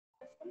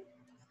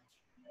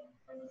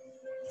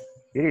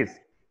It is.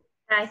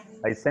 Hi.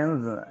 I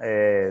send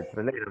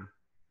later.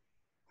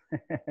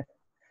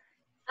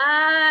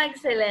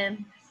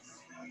 Excelente.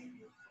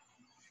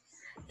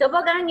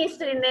 Coba kan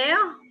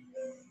istrineo?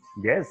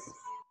 Yes.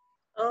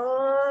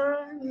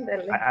 Oh,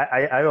 dale.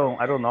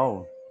 I don't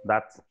know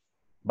that,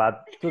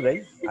 but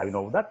today I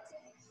know that.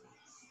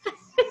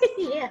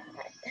 Yeah,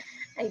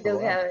 I do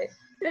Wow. have it.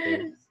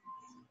 Okay.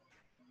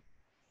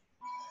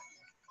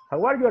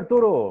 How are you,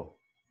 Arturo?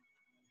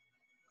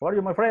 How are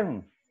you, my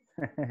friend?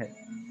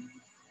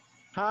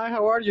 Hi,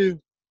 how are you?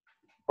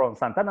 From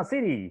Santana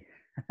City.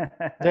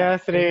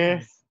 Yes, it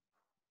is.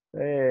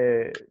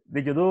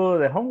 Did you do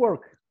the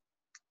homework?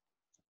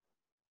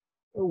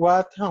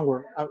 What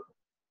homework?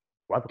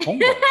 What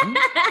homework?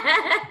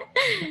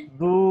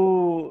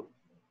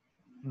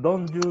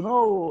 Don't you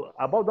know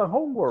about the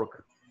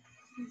homework?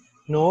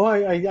 No,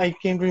 I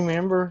can't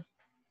remember.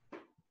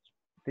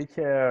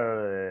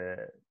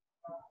 Teacher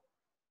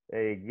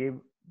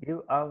gave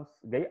us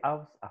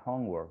a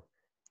homework.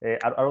 I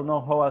don't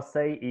know how I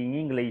say in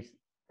English,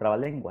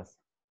 trabalenguas.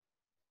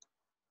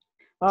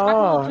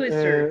 Oh,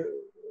 Twister.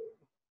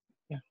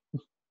 yeah.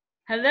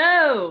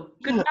 Hello.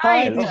 Good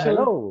Hi, night.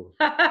 Hello.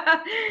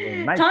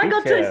 Good night, Tongue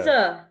teacher.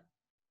 twister.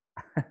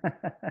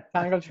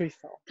 Tangle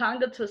Twister.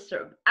 Tongue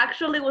twister.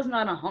 Actually, it was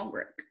not a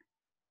homework.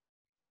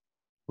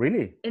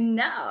 Really? And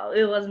no,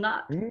 it was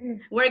not.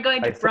 We're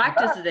going to I saw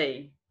practice that.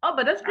 today. Oh,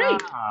 but that's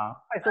great. I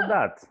saw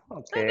that.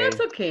 Okay.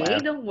 That's okay. Well,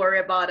 Don't worry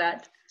about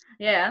that.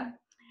 Yeah.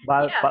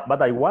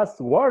 but I was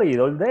worried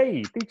all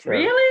day, teacher.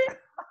 Really?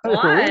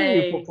 Why?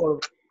 Really,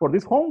 for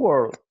this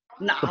homework.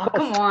 No,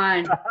 come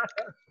on.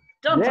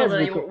 Don't Yes,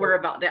 totally worry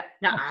about that.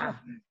 Nah.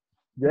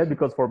 Yeah,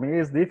 because for me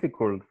it's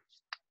difficult.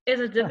 Is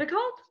it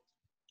difficult?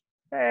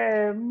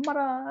 So.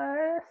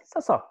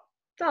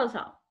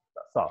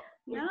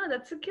 Yeah,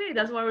 that's okay.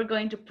 That's why we're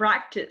going to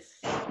practice.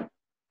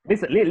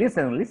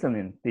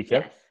 Listening,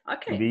 teacher. Yes.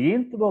 Okay. To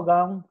begin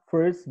toboggan,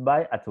 first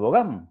buy a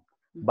toboggan.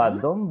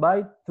 But don't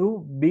buy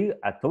too big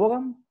a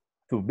toboggan.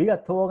 Too big a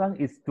toboggan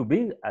is too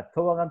big a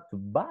toboggan to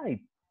buy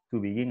to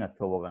begin a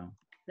toboggan.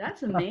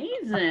 That's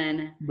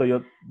amazing. Do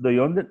you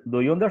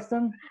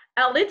understand?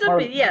 A little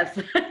bit, yes.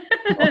 Okay.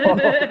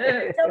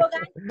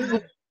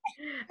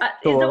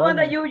 It's the one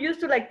that you used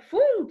to like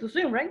to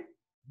swim, right?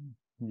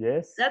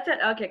 Yes. That's it.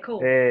 Okay,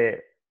 cool.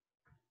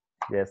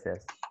 Yes.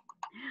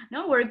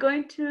 No, we're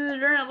going to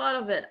learn a lot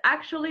of it.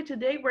 Actually,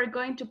 today we're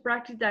going to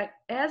practice that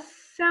S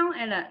sound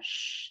and a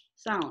sh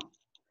sound.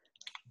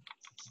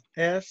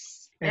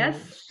 S and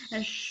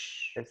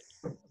sh.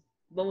 Yes.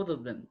 Both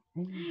of them.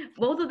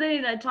 Both of them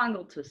in a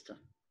tongue twister.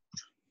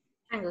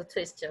 Tongue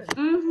twister.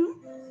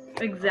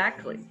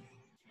 Exactly.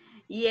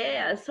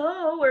 Yeah,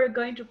 so we're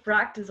going to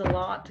practice a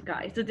lot,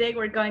 guys. Today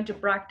we're going to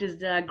practice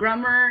the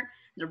grammar,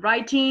 the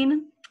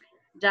writing,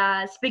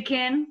 the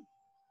speaking,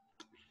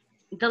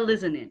 the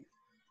listening.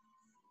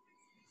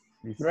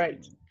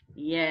 Right.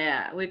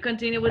 Yeah, we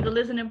continue with the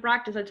listening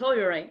practice. I told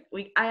you, right?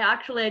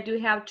 I do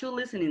have 2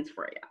 listenings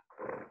for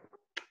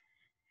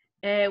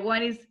you.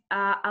 One is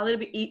a little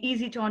bit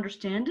easy to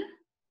understand,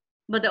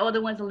 but the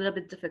other one's a little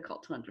bit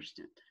difficult to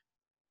understand.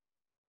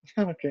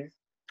 Okay.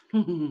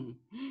 Don't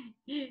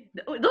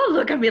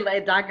look at me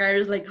like that,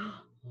 guys. Like,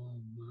 oh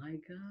my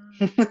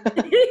god.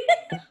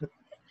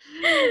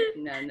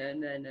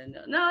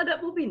 No, that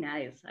will be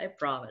nice. I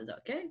promise.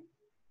 Okay.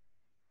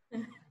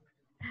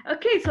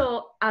 Okay,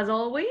 so as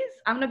always,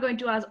 I'm not going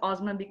to ask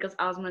Osman because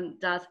Osman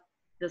does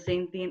the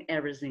same thing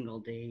every single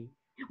day.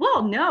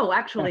 Well, no,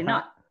 actually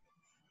not.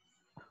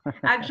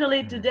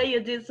 Actually, today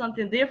you did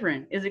something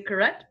different. Is it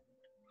correct?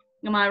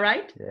 Am I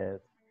right? Yes.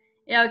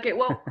 Yeah, okay.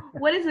 Well,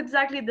 what is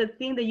exactly the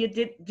thing that you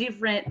did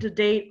different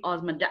today,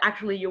 Osman, that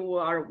actually you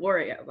are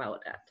worried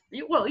about that?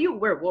 You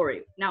were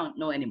worried. Now,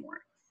 no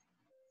anymore.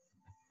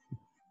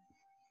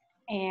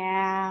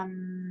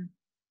 The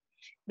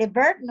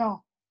verb,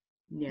 no.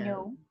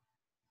 Yeah.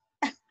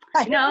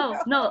 No,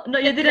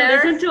 you didn't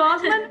listen to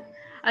Osman?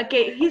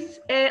 Okay,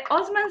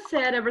 Osman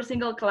said every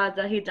single class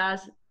that he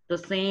does the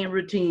same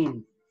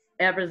routine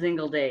every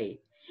single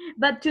day.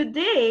 But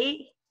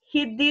today,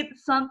 he did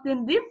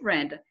something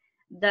different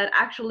that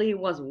actually he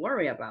was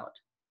worried about.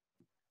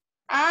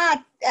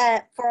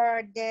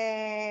 For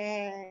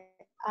the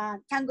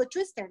tango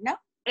twister, no?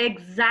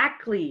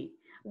 Exactly.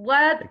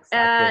 What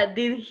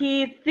did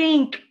he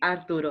think,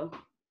 Arturo?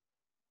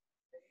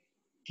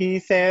 He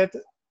said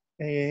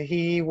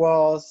he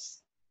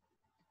was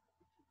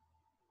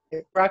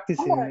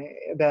practicing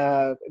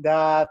the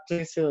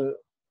twistle,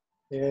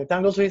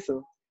 tango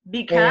twistle.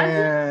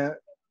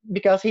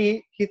 Because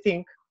he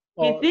think.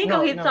 He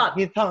thought.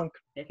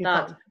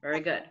 Very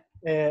good.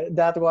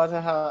 That was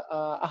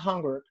a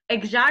homework.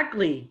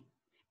 Exactly.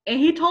 And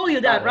he told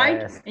you that,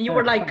 right? And you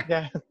were like,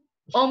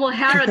 almost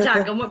heart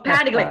attack, almost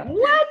panic, like,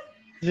 what?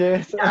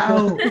 Yes.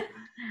 No.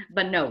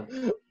 But no.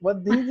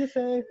 What did you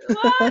say?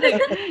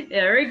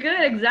 Very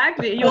good,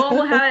 exactly. You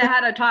almost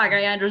had a talk,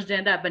 I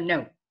understand that, but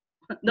no.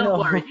 Don't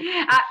worry.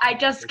 I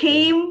just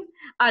came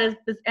at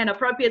an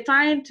appropriate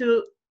time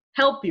to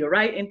help you,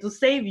 right? And to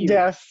save you.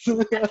 Yes.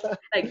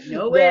 Like,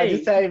 no Yeah, way.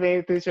 you saved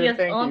me, teacher. Yes,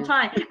 Thank on you.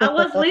 time. I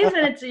was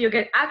listening to you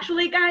guys.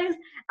 Actually, guys,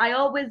 I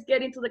always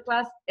get into the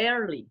class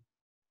early.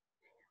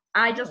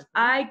 I'm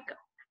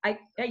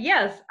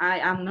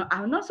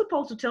not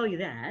supposed to tell you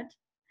that,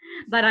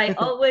 but I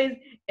always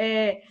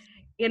get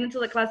into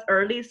the class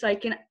early so I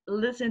can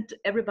listen to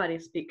everybody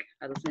speak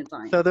at the same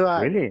time. So do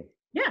I. Really?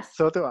 Yes.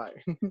 So do I.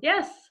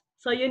 Yes.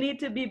 So you need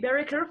to be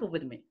very careful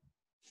with me.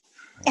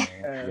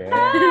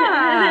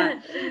 Yeah.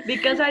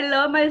 Because I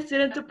love my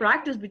students to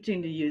practice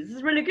between the you. This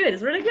is really good.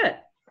 It's really good.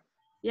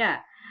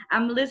 Yeah.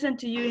 I'm listening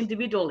to you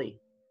individually.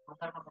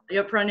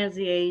 Your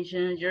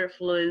pronunciation, your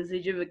fluency,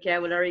 your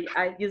vocabulary.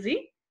 You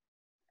see?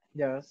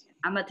 Yes.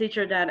 I'm a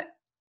teacher that,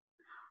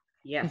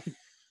 yes,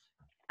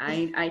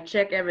 I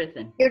check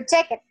everything. You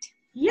check it.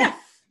 Yes,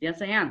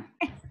 yes I am.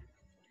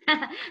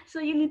 So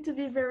you need to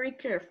be very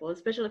careful,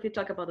 especially if you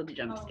talk about the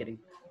teacher. I'm just kidding.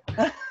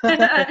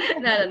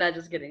 No,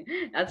 just kidding.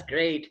 That's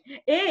great.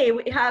 Hey,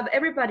 we have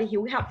everybody here.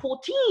 We have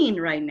 14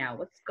 right now.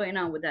 What's going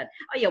on with that?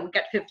 Oh yeah, we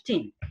got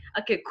 15.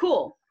 Okay,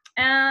 cool.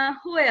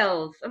 Who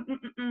else?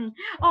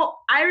 Oh,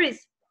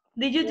 Iris,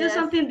 did you do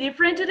something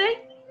different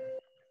today?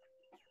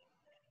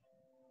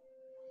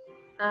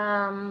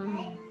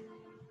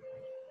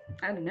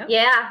 I don't know.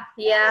 Yeah.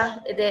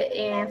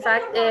 In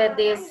fact,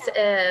 this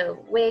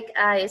week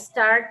I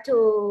start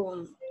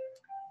to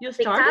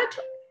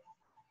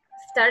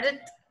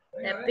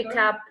pick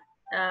up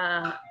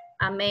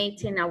a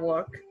mate in a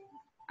work.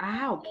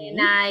 Ah, okay. And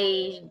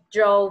I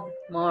drove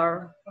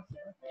more.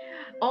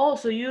 Oh,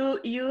 so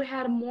you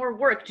had more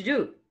work to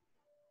do?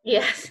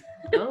 Yes.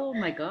 Oh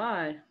my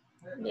God.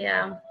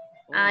 Yeah.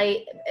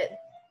 I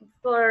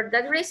for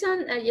that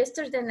reason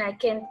yesterday I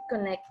can't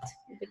connect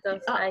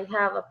because I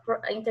have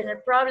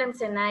internet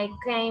problems and I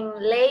came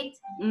late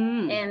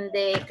and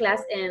the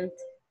class ended.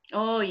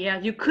 Oh yeah,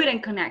 you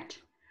couldn't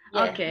connect.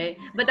 Yeah. Okay,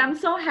 but I'm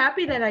so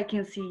happy that I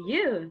can see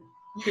you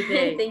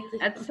today. Thank you.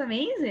 That's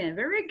amazing.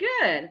 Very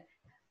good.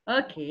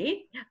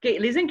 Okay,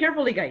 listen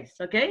carefully, guys.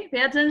 Okay,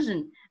 pay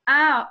attention.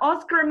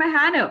 Oscar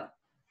Mahano.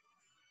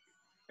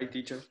 Hi,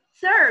 teacher.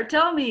 Sir,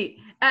 tell me,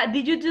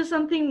 did you do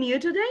something new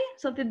today?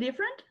 Something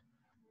different?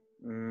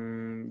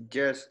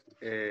 Yes,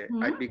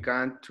 I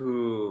began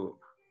to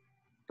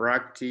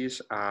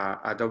practice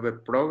Adobe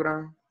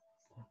program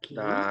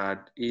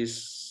that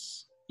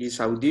is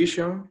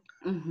Audition.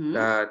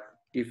 That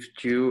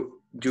if you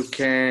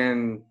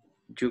can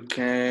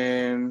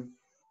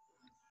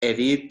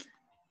edit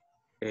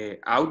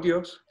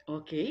audios.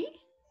 Okay.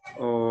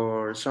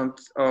 Or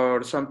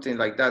something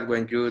like that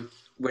when you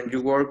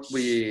work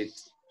with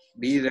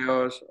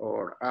videos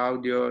or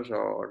audios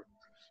or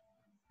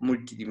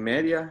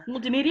multimedia,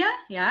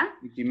 yeah,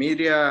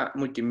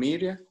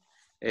 multimedia,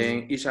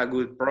 and it's a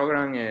good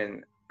program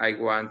and I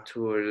want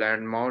to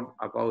learn more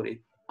about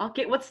it.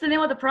 Okay, what's the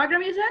name of the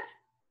program you said?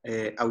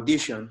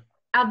 Audition.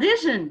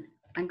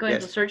 I'm going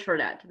to search for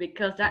that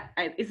because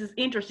this is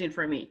interesting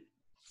for me.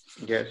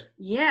 Yes.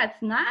 Yeah,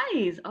 it's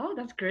nice. Oh,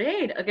 that's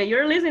great. Okay,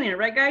 you're listening,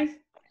 right, guys?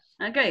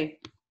 Okay.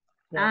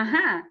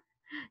 Yeah.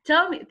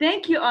 Tell me,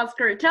 thank you,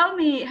 Oscar. Tell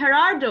me,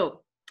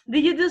 Gerardo,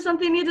 did you do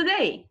something new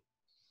today?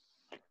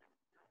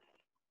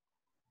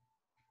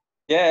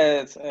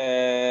 Yes,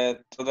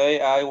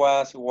 today I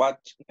was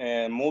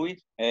watching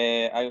movies.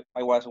 I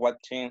was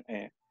watching,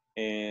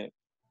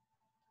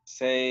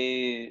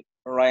 say,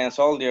 Ryan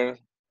Soldier,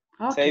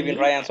 Saving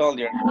Ryan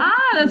Soldier.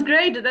 That's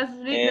great. That's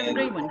a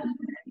great one.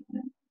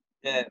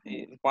 Yeah,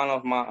 it's one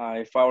of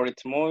my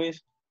favorite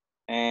movies.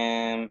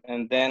 And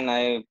then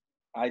I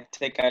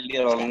take a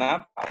little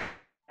nap.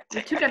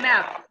 You took a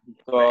nap.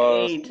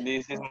 Because great.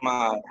 This is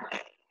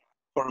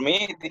for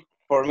me,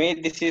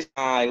 this is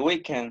my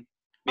weekend.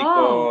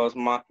 Because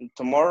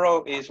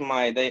tomorrow is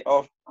my day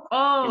off.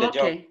 Oh, in the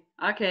okay. Job.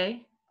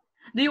 Okay.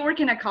 Do you work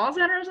in a call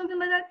center or something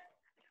like that?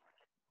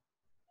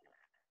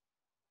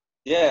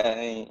 Yeah,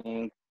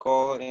 in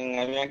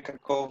Avianca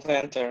call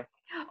center.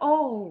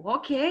 Oh,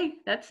 okay.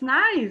 That's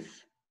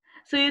nice.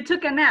 So you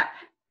took a nap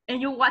and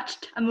you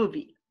watched a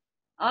movie.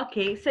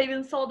 Okay,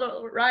 Saving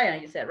Soldier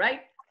Ryan, you said,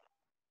 right?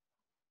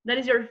 That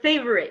is your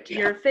favorite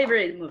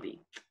movie.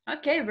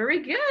 Okay, very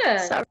good.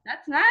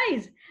 That's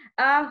nice.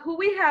 Who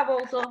we have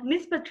also?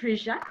 Miss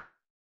Patricia.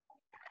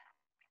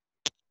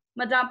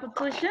 Madame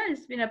Patricia,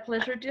 it's been a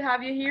pleasure to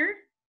have you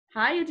here.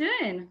 How you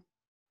doing?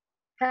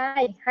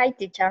 Hi,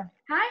 teacher.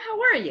 Hi, how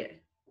are you?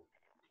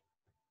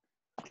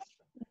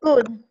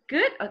 Good.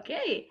 Good,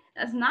 okay.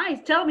 That's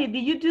nice. Tell me,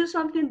 did you do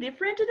something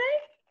different today?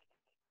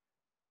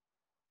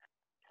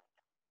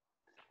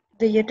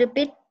 Do you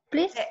repeat,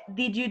 please?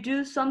 Did you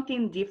do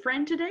something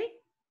different today?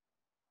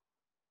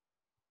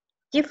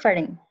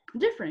 Different.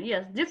 Different,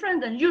 yes.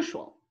 Different than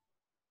usual.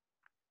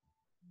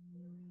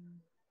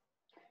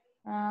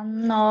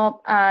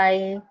 No,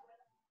 I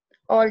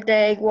all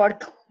day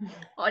work.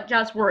 Oh,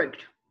 just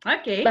worked.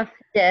 Okay.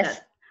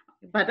 Yes.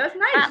 But that's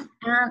nice.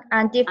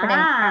 And different.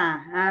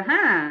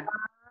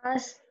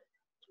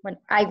 When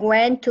I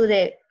went to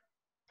the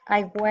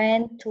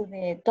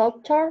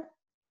doctor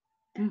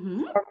for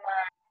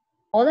my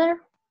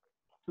mother.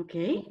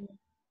 Okay.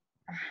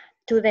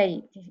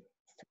 Today.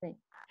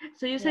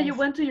 So you said you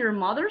went to your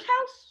mother's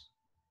house?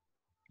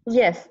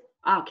 Yes.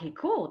 Okay,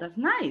 cool. That's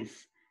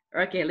nice.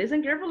 Okay,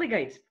 listen carefully,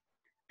 guys.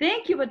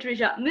 Thank you,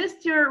 Patricia.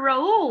 Mr.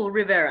 Raul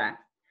Rivera,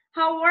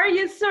 how are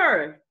you,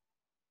 sir?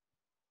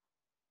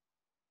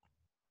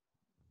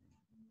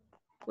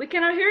 We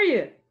cannot hear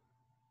you.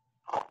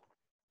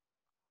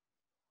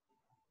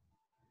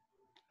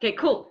 Okay,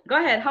 cool. Go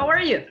ahead. How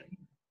are you?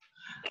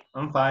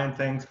 I'm fine.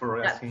 Thanks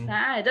for asking.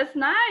 That's nice. That's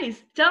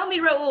nice. Tell me,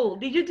 Raul,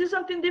 did you do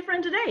something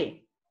different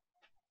today?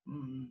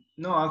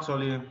 No,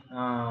 actually.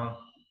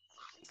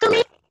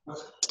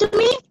 To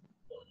me,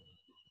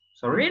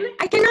 Sorry? Really?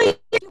 I cannot hear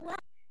you.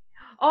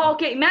 Oh,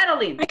 okay,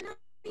 Madeline.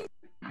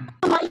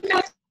 My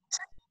email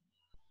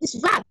is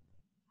bad.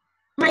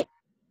 My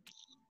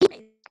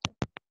email.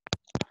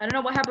 I don't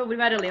know what happened with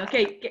Madeline.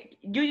 Okay,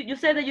 you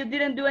said that you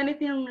didn't do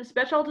anything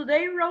special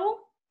today, Raul?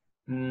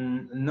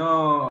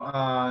 No.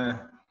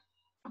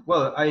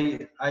 Well,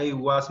 I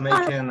was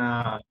making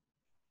a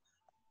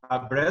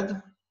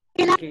bread.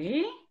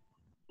 Okay.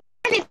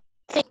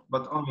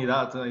 But only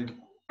that.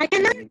 I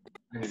cannot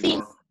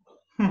see.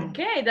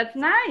 Okay, that's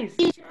nice.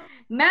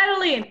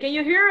 Madeline, can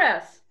you hear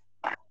us?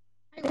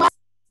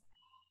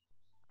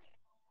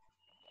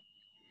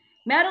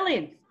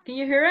 Madeline, can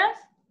you hear us?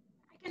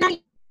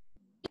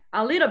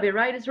 A little bit,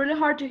 right? It's really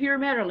hard to hear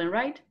Madeline,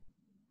 right?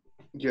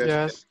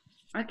 Yes.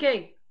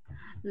 Okay,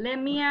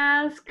 let me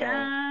ask.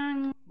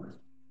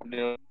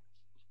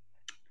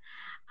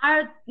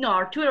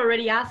 Arturo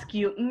already asked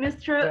you,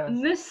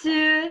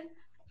 Monsieur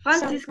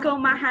Francisco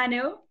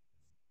Mahano.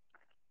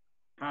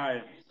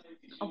 Hi.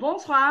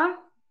 Bonsoir.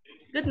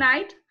 Good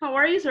night. How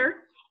are you, sir?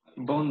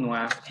 Bon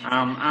nuit.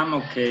 I'm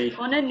okay.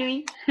 Bonne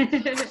nuit.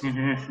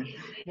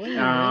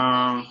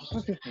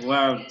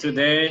 Well,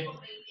 today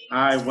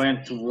I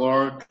went to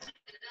work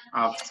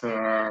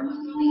after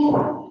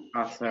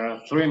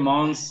 3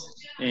 months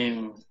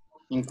in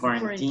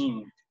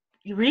quarantine.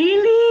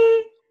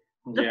 Really?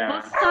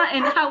 Yeah.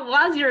 And how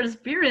was your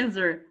experience,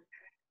 sir?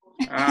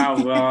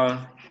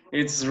 Well,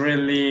 it's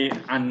really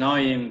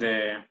annoying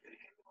the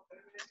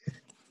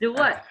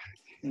what?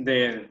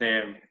 The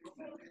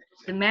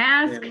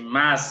mask?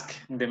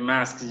 The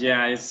mask,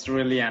 yeah, it's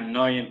really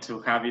annoying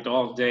to have it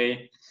all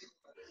day.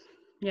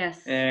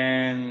 Yes.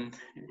 And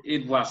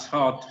it was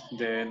hot.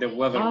 The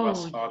weather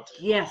was hot.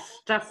 Yes,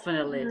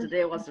 definitely.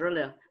 Today was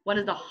really one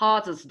of the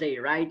hottest day,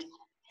 right?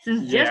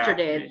 Since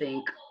yesterday, I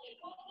think.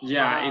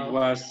 Yeah, wow. It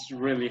was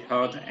really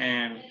hot,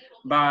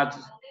 but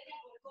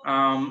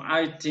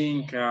I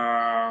think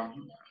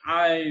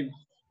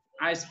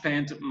I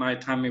spent my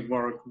time at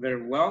work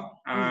very well.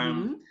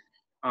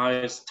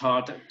 I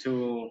started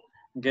to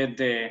get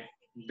the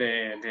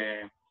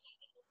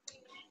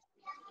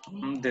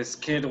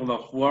schedule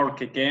of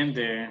work again,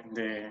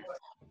 the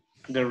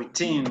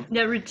routine.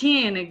 The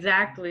routine,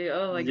 exactly.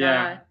 Oh my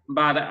God.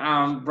 But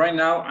right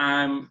now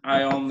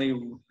I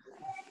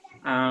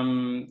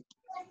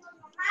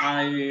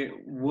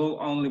will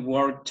only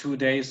work 2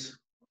 days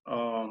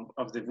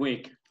of the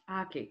week.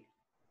 Okay,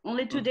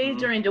 only 2 days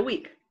during the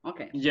week.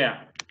 Okay.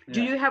 Yeah.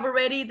 Do you have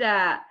already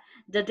the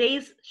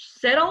days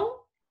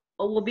settled,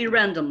 or will be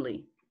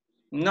randomly?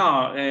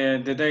 No,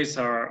 the days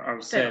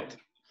are set.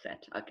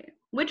 Set. Okay.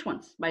 Which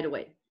ones, by the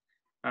way?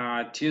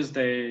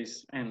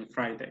 Tuesdays and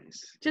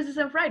Fridays. Tuesdays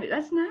and Fridays.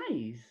 That's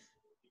nice.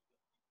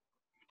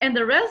 And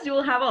the rest you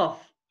will have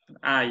off.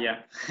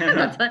 Yeah.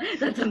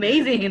 that's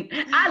amazing.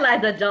 I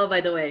like that job,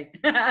 by the way.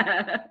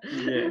 Yeah.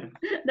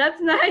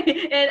 That's nice.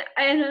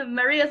 And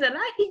Maria said,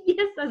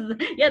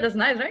 yes, that's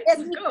nice, right?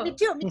 Yes, cool. me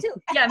too.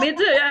 Yeah, me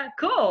too. Yeah,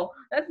 cool.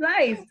 That's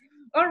nice.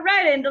 All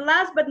right, and the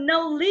last but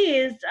not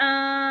least,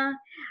 I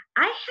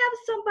have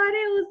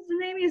somebody whose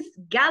name is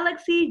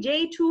Galaxy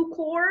J2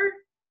 Core.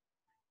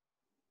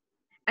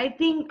 I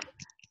think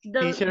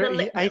the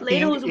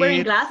lady who's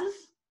wearing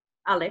glasses,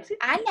 Alexis?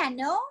 Anna,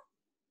 no?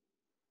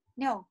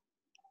 No.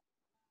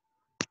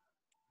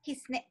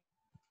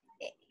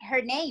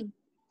 Her name.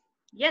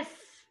 Yes.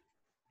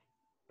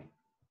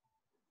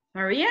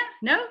 Maria?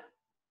 No?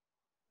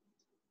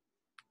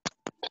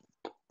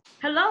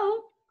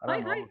 Hello?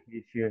 I don't know.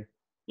 He's here.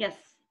 Yes.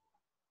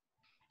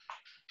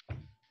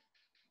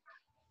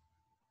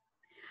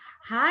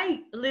 Hi,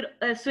 little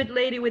sweet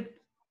lady with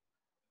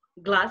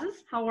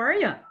glasses. How are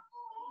you?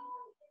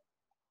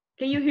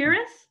 Can you hear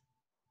us?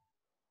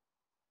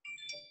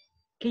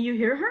 Can you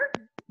hear her?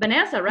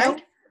 Vanessa, right?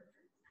 No.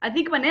 I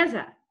think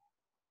Vanessa.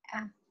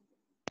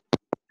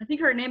 I think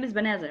her name is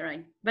Vanessa,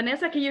 right?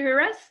 Vanessa, can you hear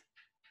us?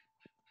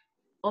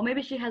 Or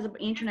maybe she has an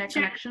internet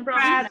connection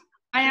problem.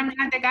 I am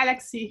not the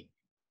Galaxy.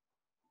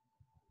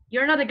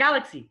 You're not the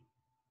Galaxy?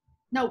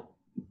 No.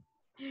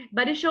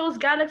 But it shows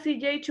Galaxy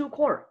J2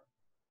 Core.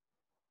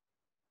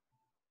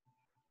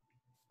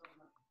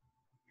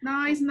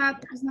 No, it's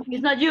not.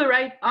 It's not you,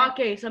 right?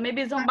 Okay, so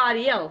maybe it's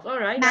somebody else. All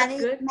right, that's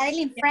good.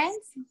 Madeline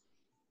Friends?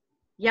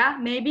 Yeah,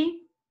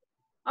 maybe.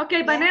 Okay,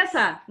 yes.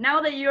 Vanessa,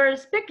 now that you're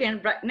speaking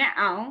right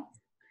now.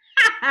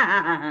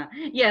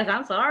 Yes,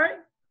 I'm sorry.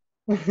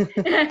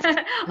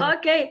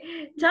 Okay,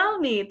 tell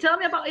me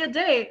about your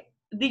day.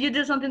 Did you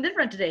do something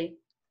different today?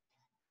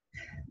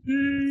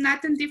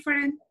 Nothing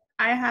different.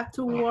 I have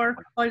to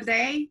work all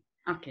day.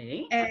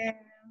 Okay.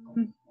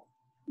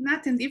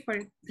 Nothing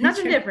different.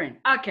 Nothing different.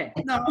 Okay.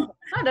 No. Oh,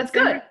 that's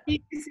good.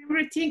 It's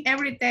routine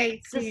every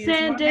day. The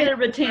same daily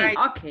routine.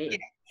 Okay.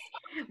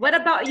 Yeah. What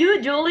about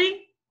you,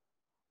 Julie?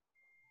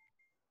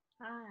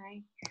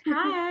 Hi.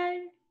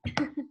 Hi.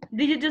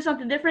 Did you do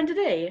something different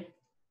today?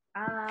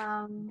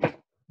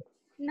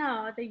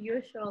 No, the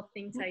usual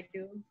things I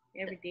do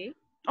every day.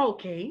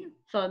 Okay,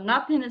 so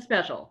nothing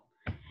special.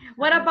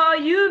 What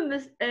about you,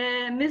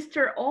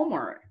 Mr.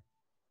 Omar?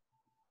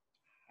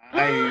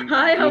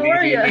 Hi, how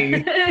are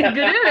you?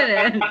 Good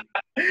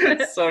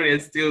evening. Sorry, I'm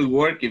still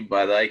working,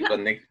 but I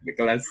connect the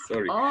class.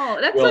 Sorry. Oh,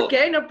 that's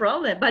okay, no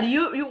problem. But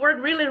you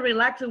work really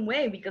relaxing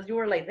way because you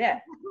were like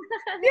that.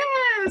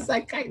 Yes,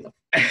 I kind of.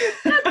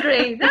 That's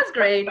great. That's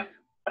great.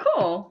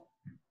 Cool.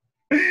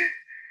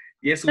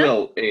 Yes,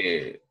 well,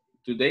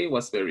 today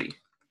was very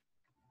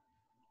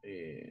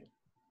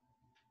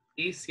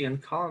easy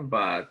and calm,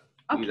 but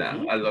with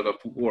a lot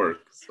of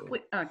work. So.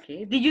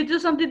 Okay. Did you do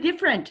something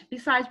different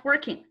besides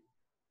working?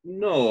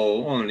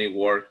 No, only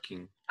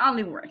working.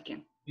 Only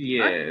working.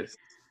 Yes.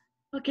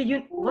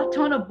 Okay, what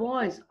tone of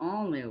voice?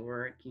 Only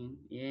working.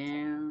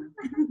 Yeah.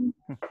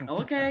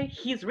 Okay,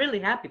 he's really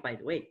happy, by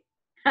the way.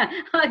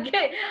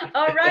 Okay,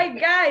 all right,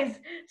 guys.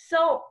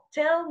 So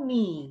tell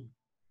me.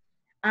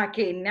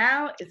 Okay,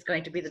 now it's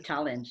going to be the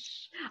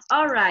challenge.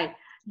 All right.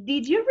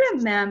 Did you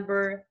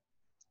remember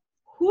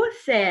who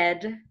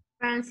said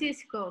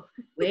Francisco?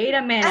 Wait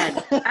a minute.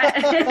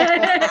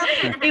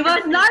 It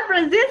was not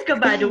Francisco,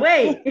 by the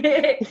way.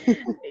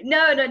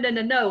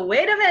 No.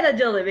 Wait a minute,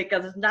 Julie,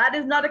 because that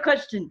is not a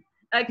question.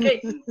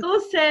 Okay,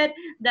 who said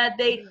that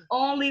they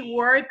only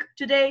work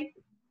today?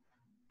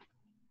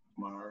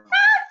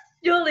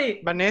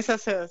 Julie. Vanessa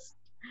says.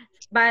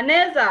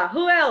 Vanessa.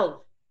 Who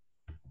else?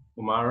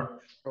 Omar.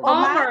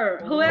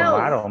 Who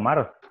else?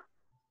 Omar.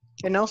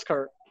 And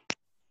Oscar.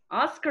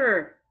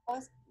 Oscar.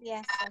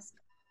 Yes,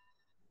 Oscar.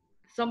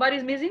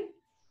 Somebody's missing?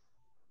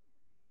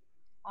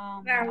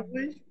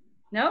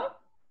 No?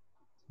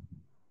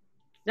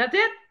 That's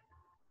it?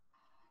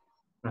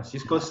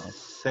 Francisco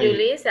said.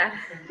 Julissa.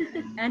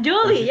 And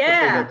Julie,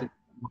 yeah.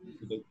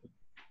 Francisco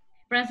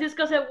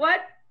Francisco said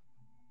what?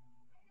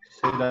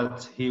 said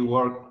that he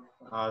worked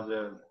at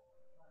the,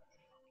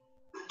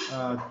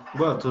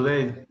 well,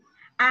 today.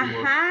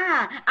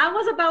 Aha! I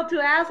was about to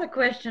ask a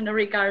question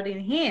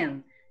regarding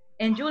him,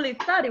 and Julie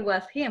thought it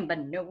was him, but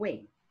no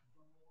way.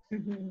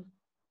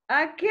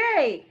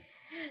 Okay,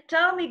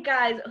 tell me,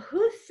 guys,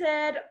 who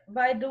said,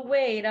 by the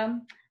way,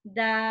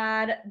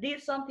 that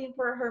did something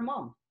for her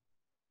mom?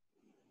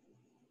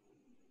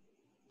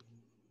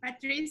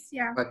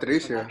 Patricia.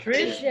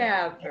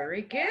 Patricia.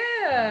 Very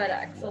good.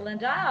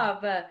 Excellent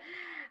job.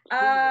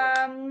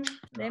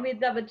 Let me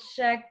double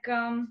check.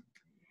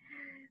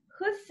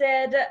 Who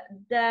said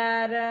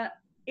that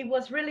it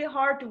was really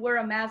hard to wear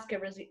a mask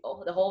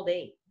the whole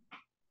day?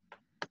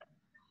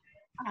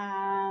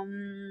 I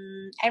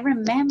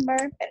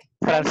remember.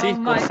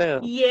 Francisco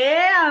said.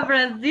 Yeah,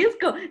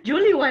 Francisco.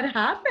 Julie, what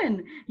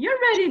happened? You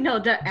already know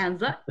the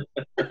answer.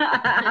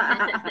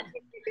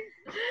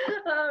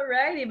 All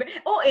righty.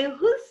 Oh, and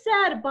who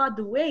said, by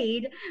the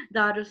way,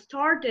 that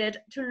started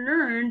to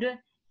learn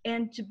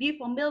and to be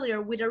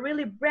familiar with a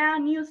really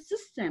brand new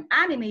system,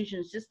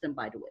 animation system,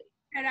 by the way?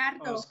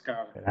 Gerardo.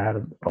 Oscar.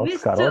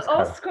 Mr.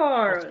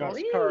 Oscar.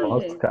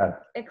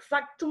 Oscar.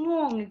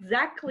 Exactement,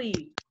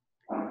 exactly.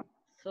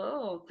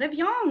 So, très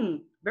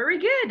bien. Very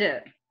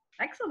good.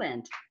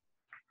 Excellent.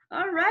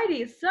 All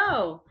righty.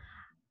 So,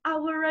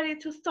 are we ready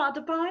to start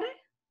the party?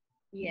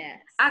 Yes.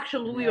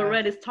 Actually, we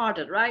already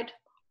started, right?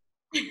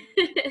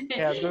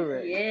 Yes, we're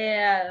ready.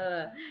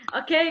 Yeah.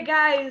 Okay,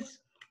 guys.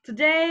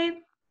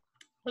 Today,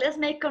 let's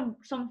make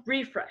some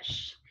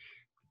refresh.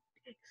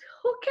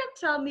 Who can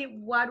tell me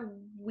what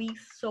we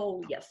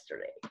saw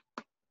yesterday?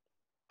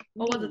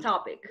 What was the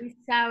topic?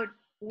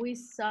 We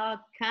saw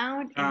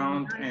count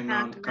and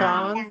non-count.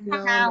 Count,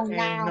 noun,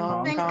 and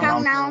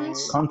non-count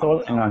nouns.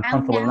 Countable and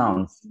uncountable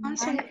nouns.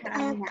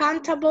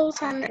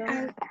 Countables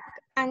and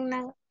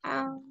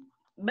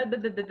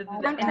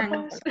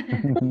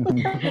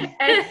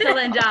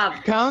Excellent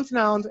job. Count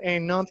nouns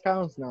and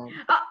non-count nouns.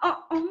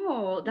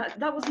 Oh, that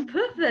was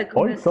perfect.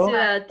 Also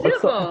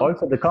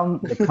the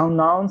count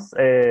nouns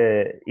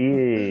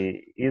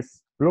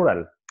is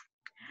plural.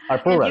 Are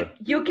plural.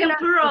 You can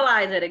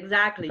pluralize it,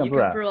 exactly. You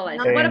can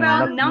pluralize it. What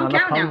about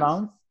non-count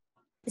nouns?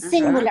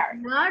 Singular.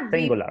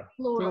 Singular.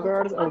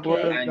 Singular are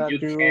words that you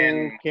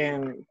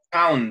can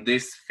count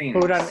these things.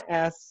 put an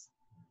S.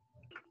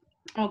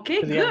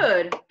 Okay,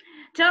 good.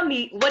 Tell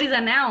me, what is a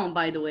noun,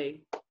 by the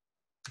way?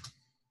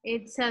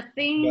 It's a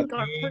thing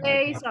or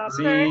place or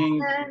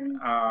Thing, person.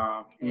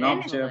 an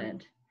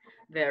object.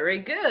 Very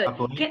good.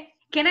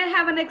 Can I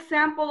have an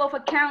example of a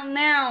count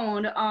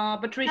noun,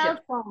 Patricia? Cell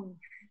phone.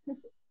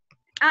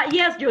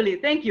 Yes, Julie,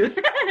 thank you.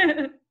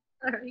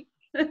 Sorry.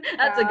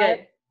 That's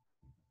okay.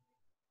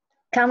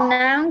 count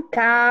noun,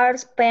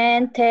 cars,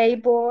 pen,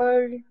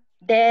 table,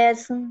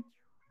 desk.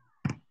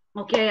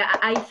 Okay,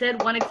 I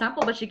said one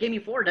example, but she gave me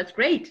 4. That's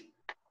great.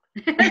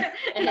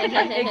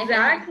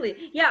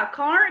 Exactly. Yeah,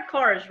 car,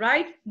 cars,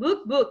 right?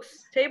 Book,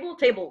 books, table,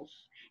 tables.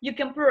 You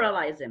can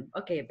pluralize them.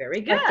 Okay,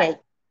 very good. Okay.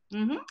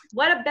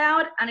 What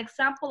about an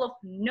example of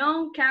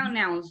non-count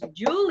nouns?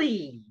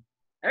 Julie,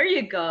 there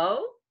you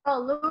go.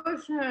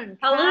 Pollution, traffic,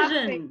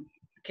 Allusion.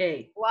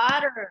 Okay.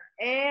 water,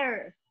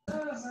 air,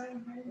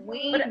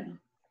 wind,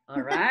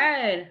 All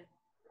right.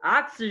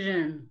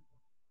 Oxygen,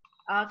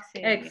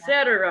 oxygen.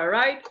 etc.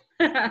 Right?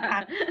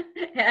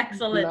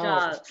 Excellent No.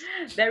 job.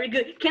 Very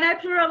good. Can I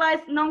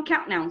pluralize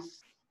non-count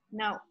nouns?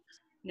 No,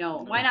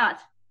 No. Why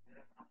not?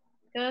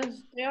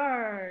 because they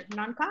are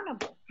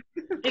non-countable.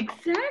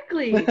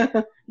 Exactly.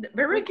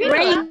 Very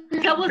good.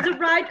 That was the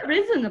right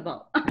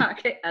reasonable.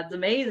 Okay, that's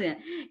amazing.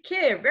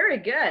 Okay, very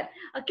good.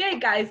 Okay,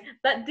 guys,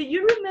 but do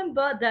you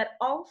remember that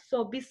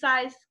also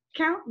besides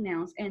count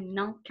nouns and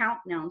non-count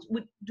nouns,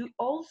 we do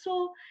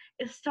also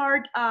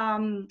start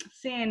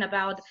saying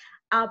about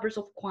adverbs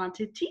of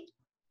quantity?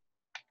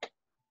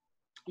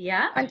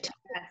 Yeah?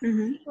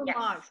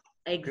 Yes.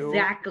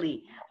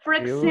 Exactly. For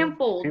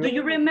example, do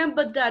you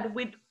remember that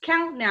with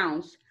count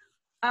nouns,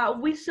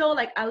 we saw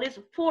like at least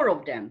 4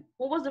 of them.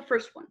 What was the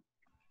first one?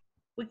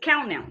 With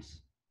count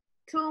nouns.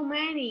 Too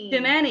many.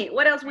 Too many.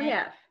 What else we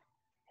have?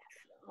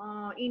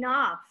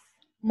 Enough.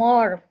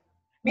 More.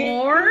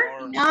 More.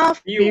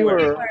 Enough.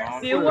 Fewer.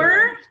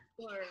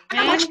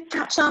 And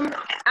Some.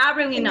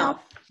 average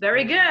enough.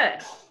 Very good.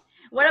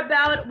 What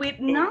about with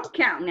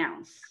non-count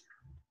nouns?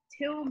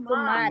 Too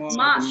much.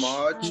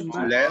 Much.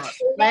 Less,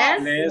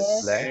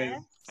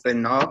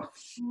 enough,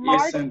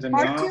 Isn't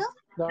enough.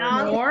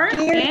 More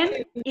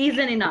and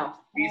isn't enough.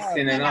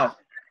 Isn't enough.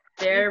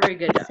 Very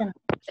good job.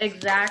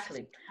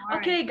 Exactly.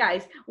 Okay,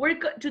 guys.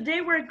 Today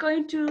we're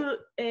going to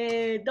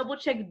double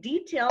check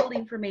detailed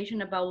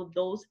information about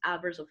those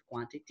adverbs of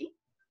quantity.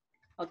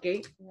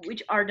 Okay,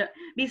 which are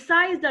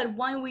besides that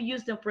when we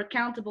use them for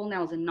countable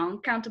nouns and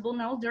non-countable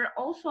nouns, there are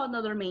also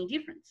another main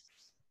difference.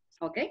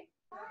 Okay,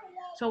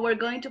 so we're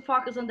going to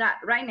focus on that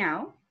right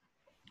now.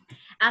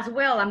 As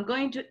well, I'm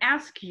going to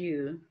ask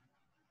you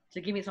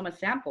to give me some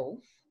examples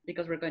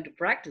because we're going to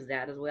practice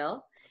that as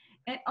well.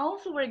 And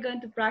also we're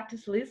going to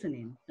practice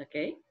listening,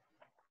 okay?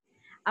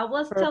 I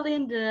was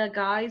telling the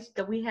guys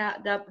that we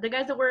had, the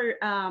guys that were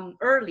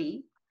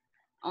early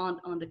on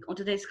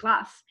today's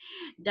class,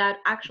 that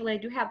actually I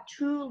do have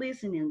 2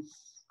 listening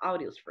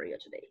audios for you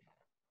today.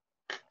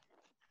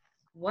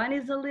 One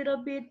is a little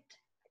bit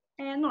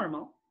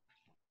normal,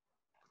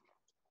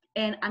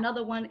 and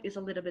another one is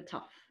a little bit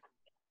tough.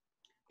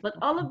 But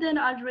all of them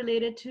are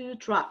related to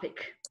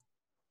traffic,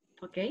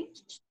 okay?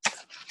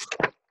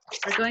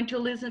 We're going to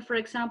listen, for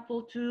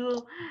example,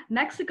 to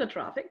Mexico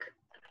traffic.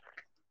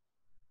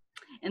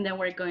 And then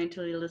we're going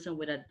to listen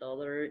with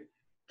another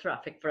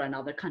traffic for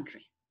another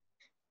country,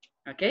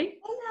 okay?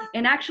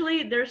 And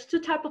actually, there's 2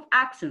 types of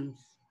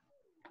accents,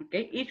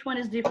 okay? Each one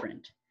is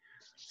different.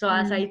 So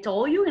as I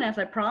told you, and as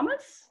I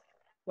promised,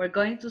 we're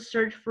going to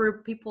search for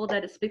people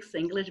that speaks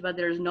English, but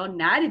there's no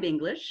native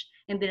English,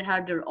 and they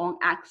have their own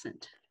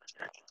accent.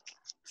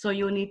 So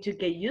you need to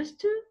get used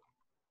to,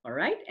 all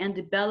right? And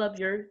develop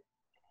your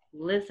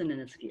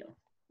listening skill,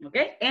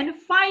 okay? And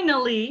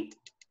finally,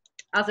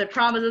 as I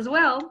promised as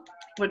well,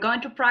 we're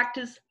going to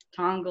practice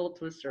tongue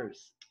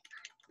twisters.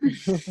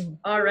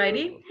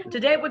 Alrighty,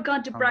 today we're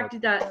going to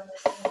practice the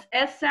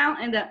S sound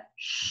and the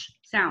sh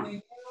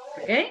sound,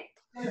 okay?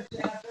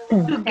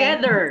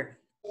 Together.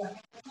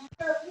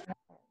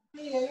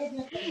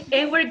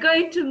 And we're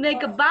going to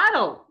make a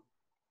battle,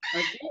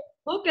 okay?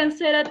 Who can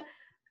say that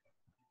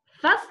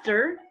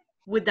faster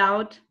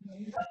without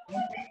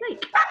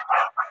mistake?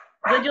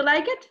 Don't you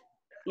like it?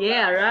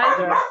 Yeah, right?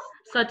 Yeah.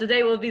 So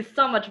today will be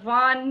so much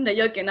fun that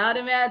you cannot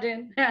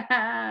imagine.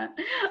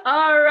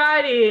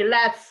 Alrighty,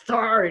 let's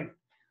start.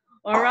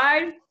 All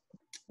right.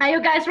 Are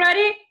you guys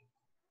ready?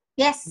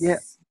 Yes. Yeah.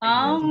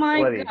 Oh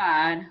my Ready.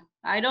 God.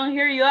 I don't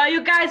hear you. Are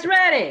you guys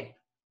ready?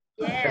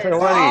 Yes.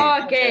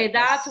 Okay,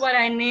 that's what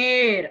I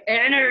need.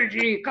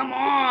 Energy, come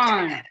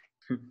on.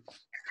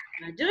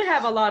 I do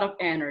have a lot of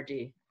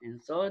energy,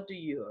 and so do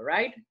you,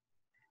 right?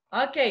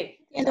 Okay.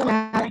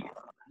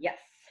 Yes,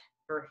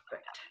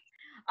 perfect.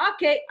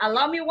 Okay,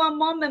 allow me one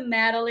moment,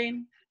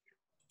 Madeline,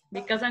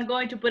 because I'm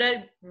going to put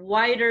it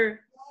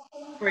wider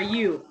for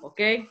you,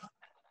 okay?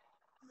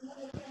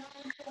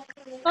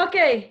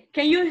 Okay,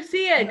 can you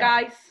see it,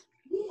 guys?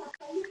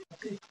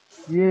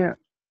 Yeah.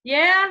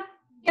 Yeah?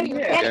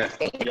 Yeah.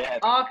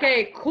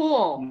 Okay,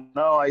 cool.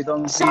 No, I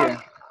don't see it.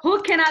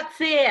 Who cannot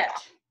see it?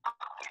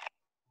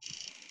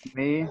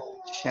 Me,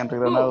 Henry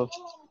Ronaldo.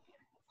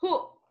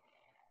 Who?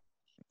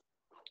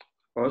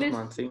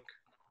 Osman, think.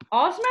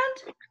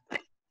 Osmond?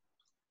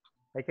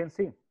 I can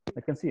see. I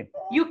can see.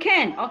 You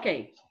can,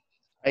 okay.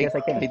 Yes, I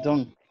can. I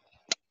don't.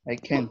 I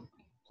can.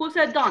 Who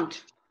said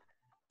don't?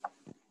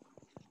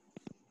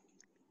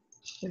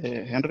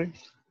 Henry?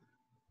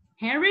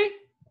 Henry?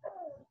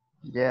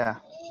 Yeah.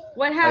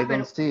 What I happened?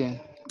 don't see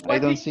it. I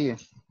don't see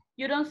it.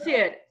 You don't see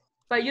it,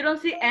 but you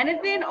don't see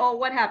anything, or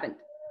what happened?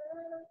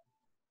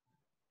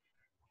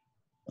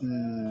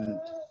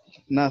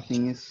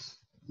 Nothing is.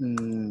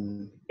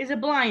 Is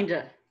it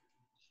blind?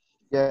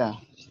 Yeah.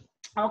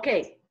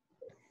 Okay,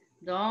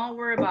 don't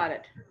worry about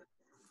it.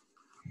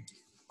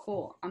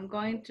 Cool. I'm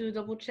going to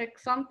double check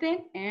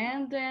something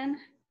and then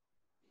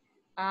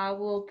I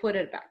will put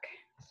it back.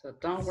 So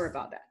don't worry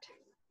about that.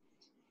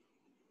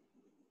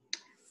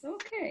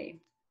 Okay.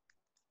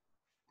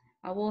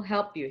 I will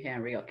help you,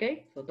 Henry,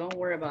 okay? So don't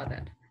worry about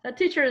that. The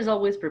teacher is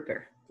always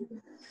prepared.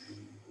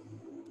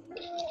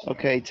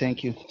 Okay,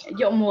 thank you.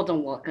 You're more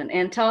than welcome.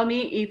 And tell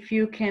me if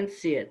you can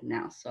see it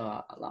now.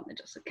 So allow me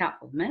just a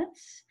couple of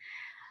minutes.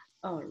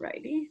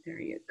 Alrighty, there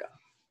you go.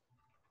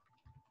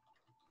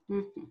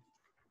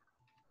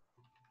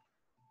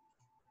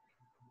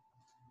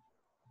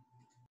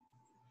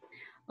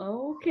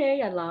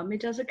 Okay, allow me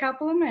just a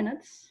couple of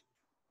minutes.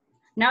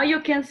 Now you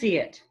can see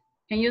it.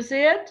 Can you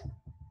see it?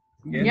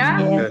 Yes. Yeah?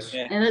 Yes.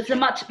 And it's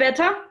much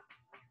better?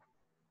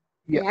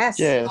 Yes.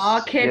 Yes.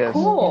 Okay, Yes.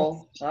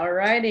 cool.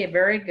 Alrighty,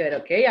 very good.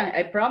 Okay,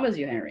 I promise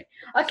you, Henry.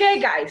 Okay,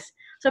 guys,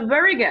 so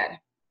very good.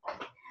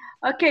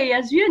 Okay,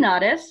 as you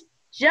noticed,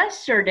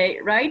 yesterday,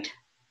 right?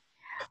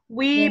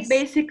 We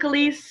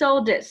basically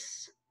saw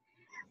this.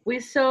 We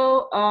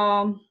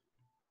saw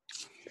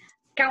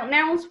count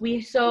nouns.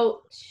 We saw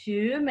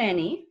too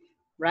many,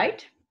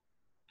 right?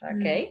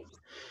 Okay.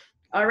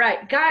 All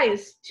right,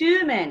 guys,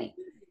 too many.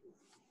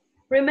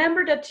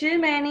 Remember that too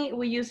many,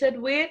 we use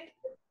it with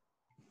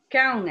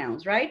count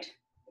nouns, right?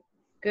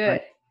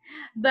 Good.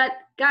 But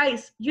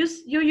guys, you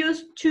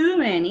use too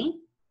many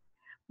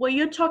when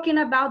you're talking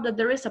about that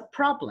there is a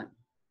problem,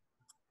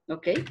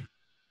 okay?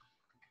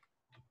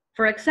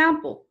 For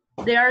example,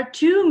 there are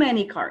too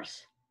many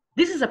cars.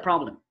 This is a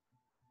problem.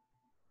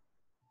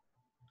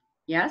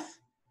 Yes?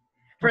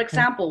 For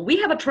example, we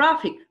have a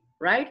traffic,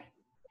 right?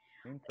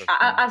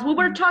 As we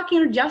were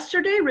talking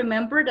yesterday,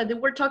 remember that they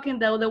were talking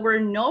that there were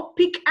no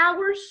peak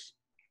hours?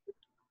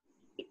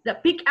 The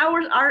peak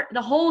hours are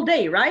the whole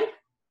day, right?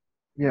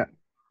 Yeah.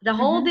 The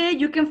whole day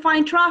you can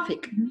find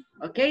traffic,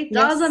 okay?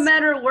 Doesn't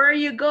matter where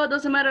you go,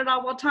 doesn't matter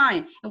at what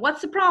time. And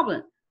what's the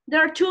problem?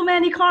 There are too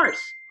many cars.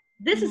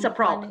 This is a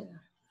problem.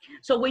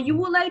 So when you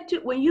would like to,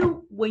 when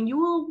you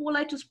would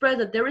like to spread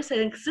that there is an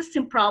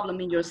existing problem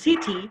in your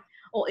city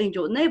or in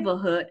your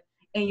neighborhood,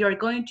 and you're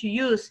going to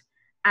use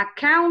a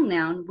count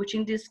noun, which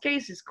in this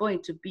case is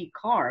going to be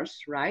cars,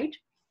 right?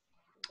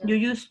 You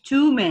use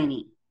too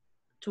many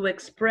to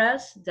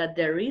express that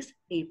there is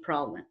a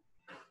problem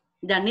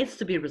that needs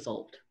to be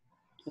resolved.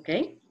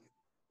 Okay?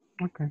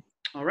 Okay.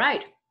 All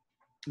right.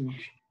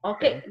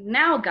 Okay,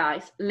 now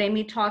guys, let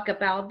me talk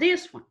about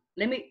this one.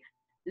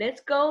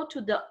 Let's go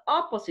to the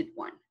opposite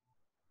one,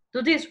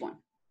 to this one.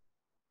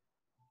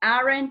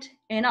 Aren't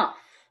enough.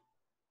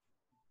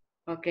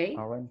 Okay?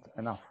 Aren't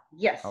enough.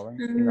 Yes.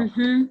 Aren't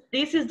enough.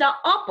 This is the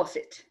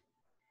opposite.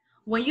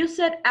 When you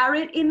said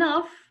aren't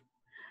enough,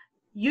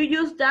 you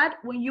use that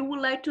when you would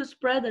like to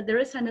spread that there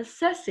is a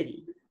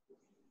necessity.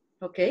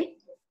 Okay?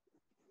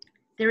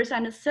 There is a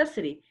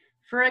necessity.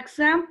 For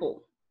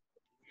example,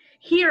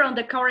 here on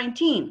the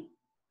quarantine,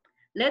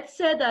 let's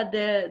say that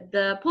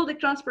the public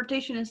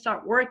transportation is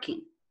start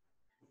working,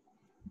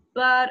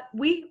 but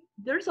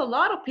there's a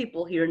lot of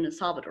people here in El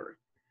Salvador.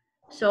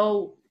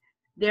 So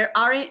there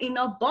aren't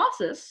enough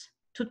buses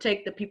to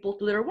take the people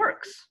to their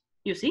works,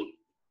 you see?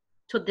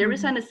 So there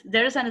is a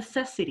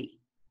necessity.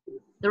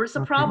 There is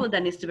a problem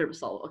that needs to be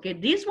resolved. Okay,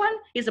 this one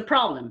is a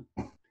problem,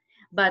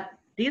 but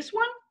this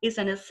one is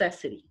a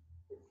necessity.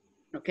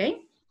 Okay?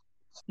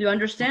 Do you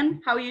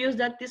understand how you use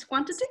this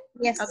quantity?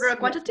 Yes. Other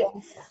quantity?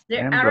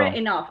 There aren't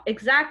enough.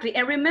 Exactly.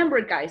 And remember,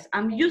 guys,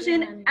 I'm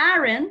using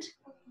aren't,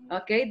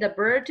 okay, the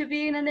verb to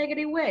be in a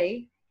negative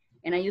way,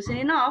 and I'm using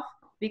enough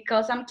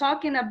because I'm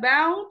talking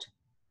about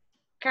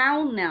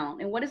count noun.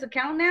 And what is a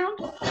count noun?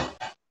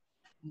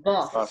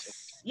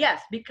 Boss.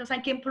 Yes, because I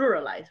can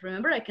pluralize.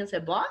 Remember, I can say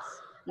boss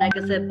and I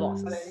can say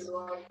boss.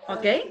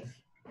 Okay?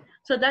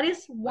 So that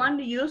is one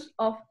use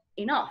of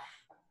enough.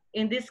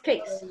 In this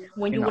case,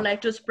 when you would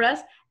like to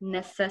express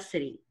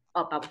necessity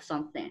about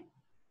something.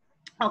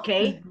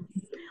 Okay?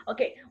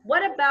 Okay,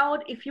 what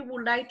about if you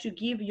would like to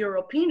give your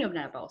opinion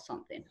about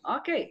something?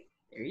 Okay,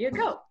 there you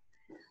go.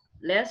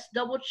 Let's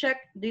double check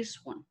this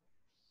one.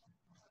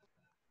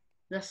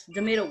 That's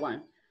the middle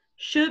one.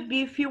 Should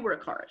be fewer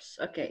cars.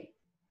 Okay.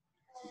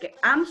 Okay,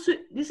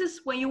 this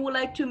is when you would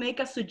like to make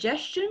a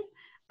suggestion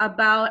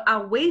about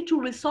a way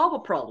to resolve a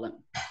problem.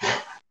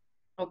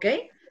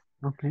 Okay?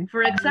 Okay.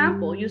 For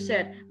example, you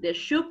said there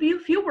should be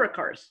fewer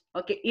cars.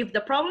 Okay, if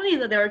the problem is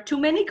that there are too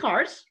many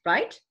cars,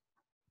 right?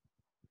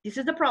 This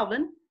is the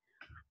problem.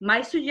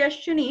 My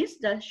suggestion is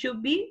that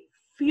should be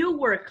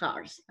fewer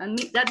cars. And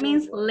that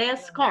means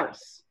less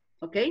cars,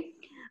 okay?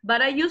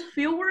 But I use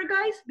fewer,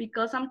 guys,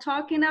 because I'm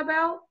talking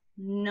about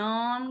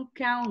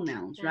non-count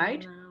nouns,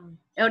 right?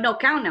 Oh, no,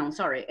 count nouns,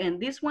 sorry. And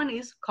this one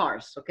is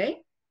cars,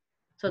 okay?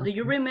 So do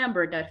you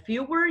remember that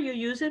fewer, you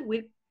use it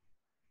with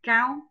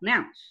count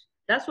nouns?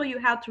 That's what you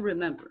have to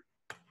remember,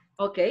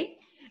 okay?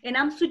 And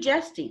I'm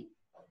suggesting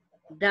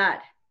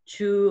that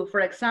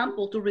for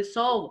example, to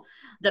resolve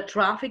the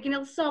traffic in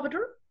El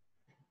Salvador,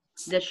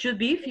 there should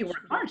be fewer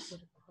cars,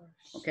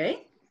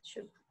 okay?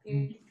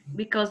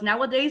 Because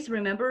nowadays,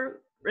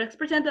 remember, let's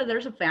pretend that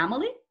there's a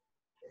family.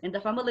 In the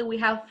family, we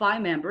have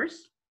 5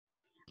 members.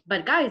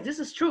 But guys, this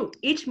is true.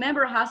 Each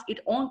member has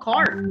its own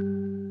car,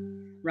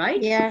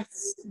 right?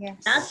 Yes, yes.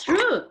 That's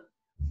true.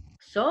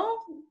 So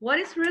what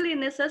is really a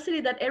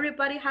necessity that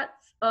everybody has,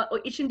 or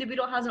each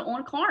individual has an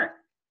own car?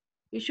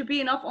 It should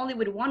be enough only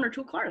with 1 or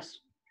 2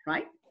 cars,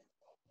 right?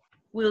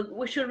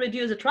 We should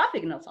reduce the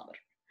traffic in El Salvador.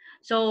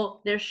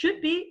 So there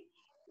should be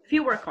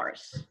fewer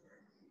cars.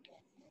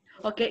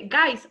 Okay,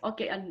 guys,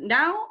 okay, and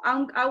now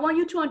I want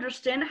you to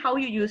understand how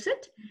you use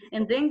it.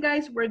 And then,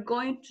 guys, we're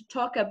going to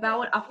talk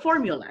about a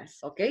formulas,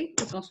 okay,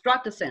 to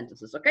construct the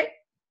sentences, okay?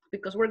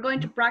 Because we're going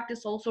to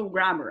practice also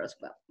grammar as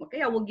well,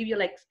 okay? I will give you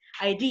like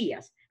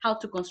ideas how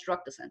to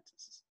construct the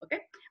sentences, okay?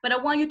 But I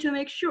want you to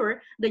make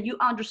sure that you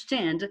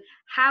understand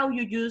how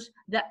you use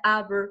the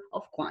adverb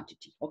of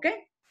quantity,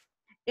 okay?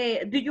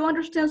 Do you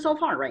understand so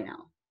far right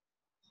now?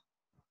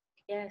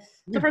 Yes.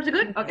 So far, so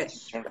good? Okay.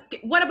 Okay.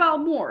 What about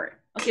more?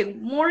 Okay,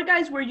 more,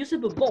 guys, we're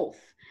using both.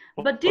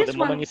 But this for the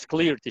moment is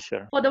clear,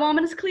 teacher. For the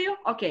moment is clear?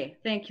 Okay,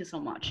 thank you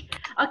so much.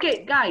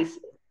 Okay, guys,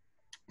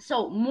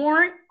 so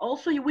more,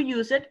 also we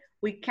use it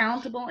with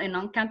countable and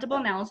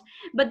uncountable nouns,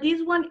 but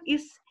this one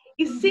is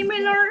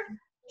similar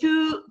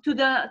to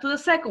the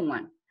second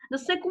one. The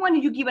second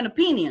one, you give an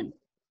opinion,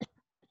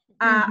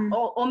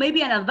 or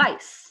maybe an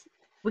advice,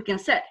 we can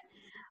say.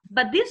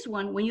 But this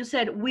one, when you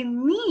said we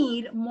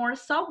need more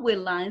subway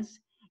lines,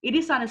 it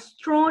is a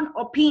strong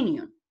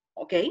opinion,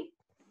 okay?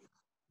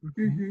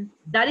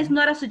 That is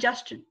not a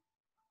suggestion.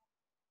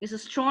 It's a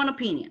strong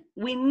opinion.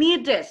 We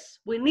need this,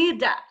 we need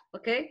that,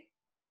 okay?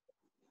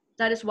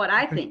 That is what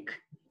I think.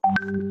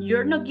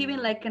 You're not giving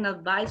like an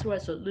advice or a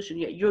solution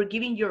yet. You're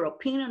giving your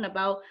opinion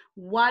about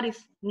what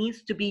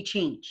needs to be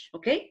changed,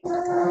 okay?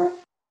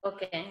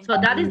 Okay. So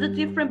that is the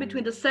difference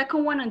between the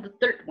second one and the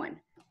third one.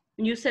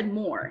 And you said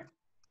more.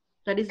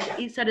 That is,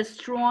 it's a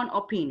strong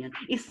opinion.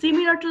 It's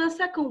similar to the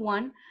second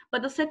one,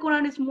 but the second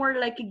one is more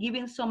like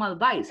giving some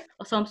advice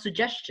or some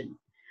suggestion.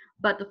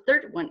 But the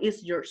third one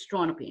is your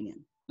strong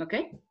opinion,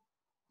 okay?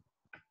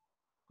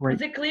 Great.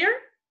 Is it clear?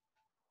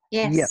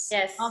 Yes.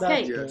 Yes.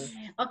 Okay. Yes.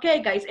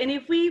 Okay, guys. And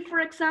if we,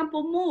 for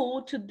example,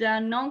 move to the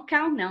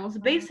non-count nouns,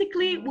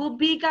 basically will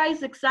be,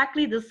 guys,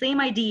 exactly the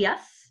same ideas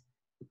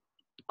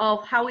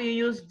of how you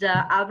use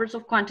the adverbs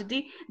of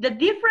quantity. The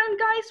different,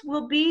 guys,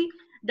 will be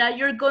that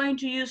you're going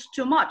to use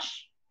too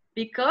much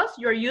because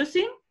you're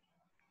using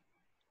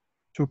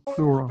To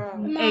plural.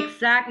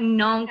 exact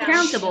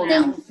non-countable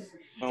nouns.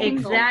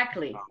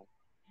 Exactly.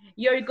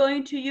 You're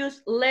going to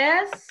use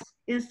less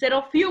instead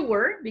of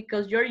fewer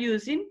because you're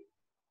using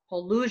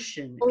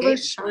pollution. Okay?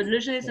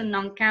 Pollution is a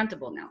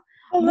non-countable noun.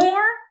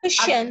 More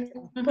pollution.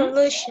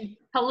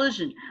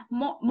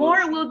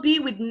 More will be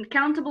with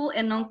countable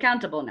and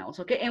non-countable nouns,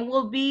 okay? And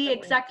will be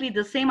exactly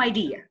the same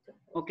idea,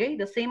 okay?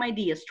 The same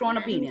idea, strong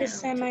opinion. The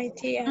same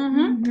idea.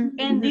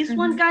 And this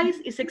one, guys,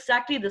 is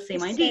exactly the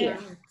same idea.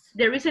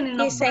 There isn't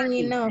enough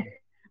parking.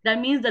 That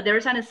means that there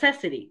is a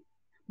necessity.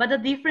 But the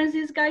difference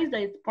is, guys,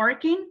 that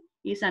parking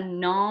is a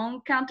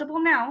non-countable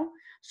noun.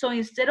 So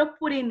instead of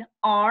putting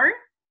are,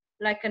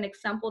 like an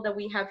example that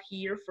we have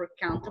here for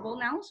countable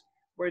nouns,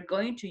 we're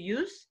going to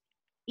use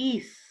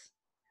is.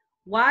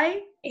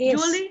 Why,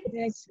 Julie?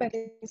 It's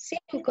very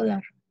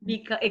singular.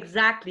 Because,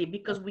 exactly,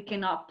 because we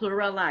cannot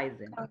pluralize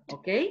them,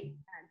 okay?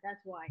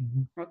 That's why.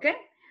 Okay,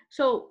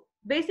 so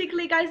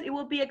basically, guys, it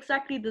will be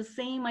exactly the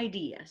same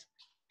ideas.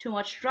 Too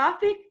much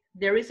traffic,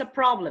 there is a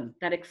problem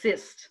that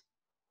exists,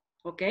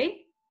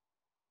 okay?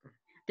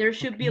 There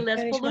should be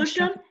less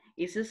pollution.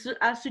 It's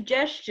a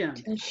suggestion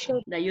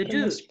that you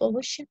do.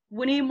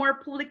 We need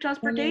more public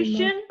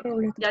transportation.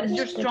 That is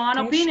your strong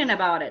opinion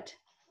about it.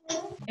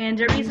 And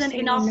there isn't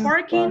enough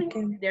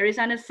parking. There is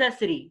a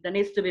necessity that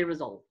needs to be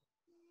resolved.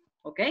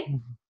 Okay?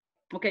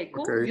 Okay,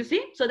 cool. Okay. You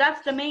see? So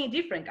that's the main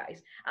difference,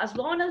 guys. As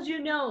long as you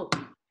know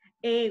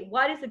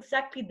what is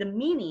exactly the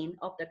meaning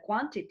of the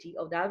quantity,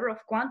 of the adverb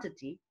of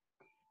quantity,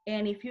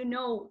 and if you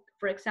know,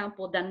 for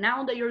example, the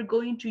noun that you're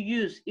going to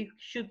use, it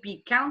should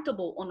be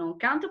countable or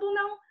non-countable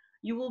noun,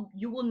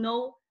 you will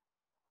know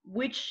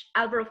which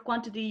adverb of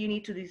quantity you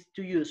need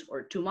to use,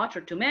 or too much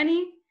or too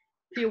many,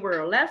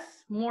 fewer or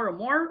less, more or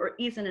more, or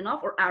isn't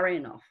enough or aren't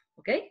enough.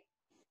 Okay?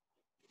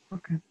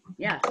 Okay.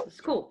 Yeah,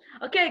 it's cool.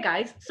 Okay,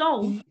 guys,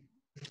 so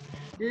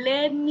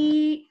let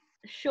me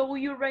show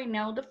you right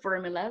now the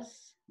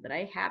formulas that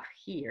I have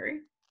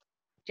here,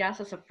 just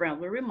as a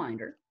friendly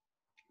reminder,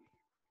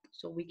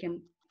 so we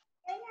can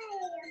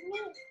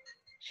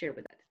share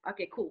with that.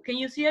 Okay, cool. Can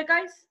you see it,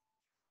 guys?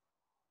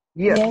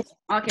 Yes.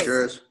 Okay.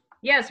 Yes.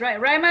 Yes, right,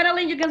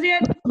 Madeline, you can see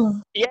it?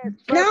 Yes.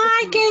 No,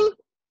 I can.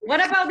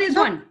 What about this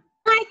one?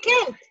 I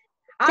can't.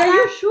 Are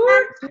you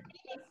sure?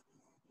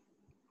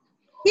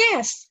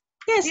 Yes.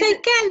 Yes, I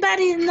can, but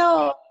it's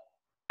no.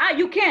 Ah,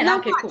 you can.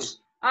 Not okay, much. cool.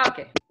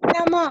 Okay.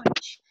 Not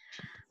much.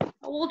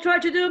 I will try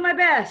to do my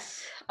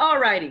best.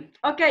 Alrighty.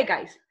 Okay,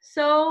 guys.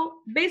 So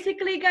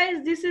basically,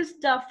 guys, this is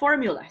the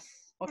formulas.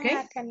 Okay.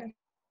 I cannot.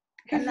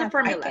 This is the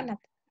formula. I cannot.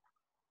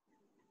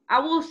 I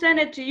will send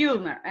it to you,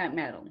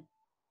 Madeline.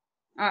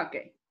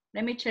 Okay.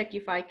 Let me check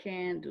if I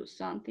can do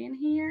something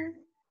here.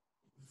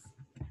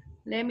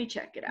 Let me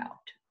check it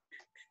out.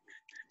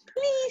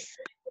 Please,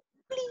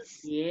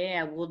 please.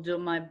 Yeah, I will do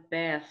my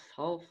best.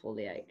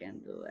 Hopefully I can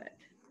do it.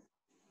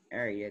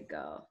 There you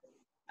go.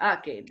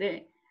 Okay,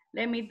 then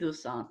let me do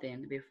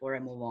something before I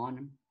move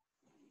on.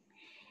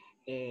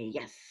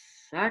 Yes.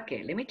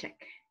 Okay, let me check.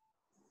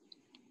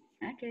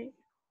 Okay.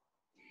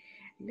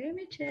 Let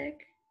me check.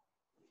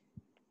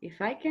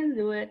 If I can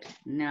do it.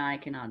 No, I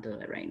cannot do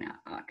it right now.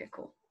 Okay,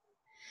 cool.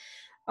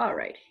 All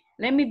right.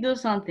 Let me do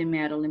something,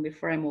 Madeline,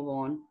 before I move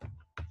on.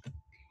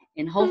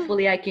 And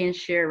hopefully I can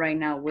share right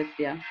now with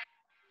you.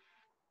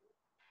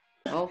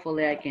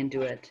 Hopefully I can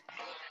do it.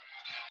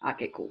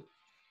 Okay, cool.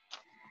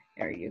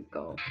 There you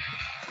go.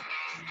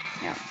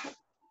 Yeah.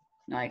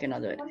 No, I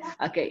cannot do it.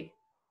 Okay.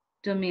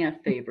 Do me a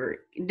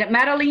favor.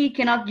 Madeline,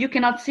 you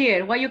cannot see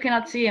it. Why you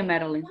cannot see it,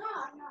 Madeline?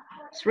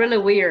 It's really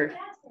weird.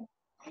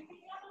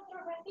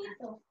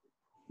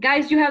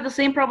 Guys, you have the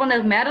same problem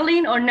as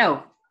Madeline or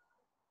no?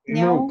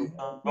 No.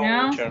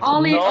 No? Teacher.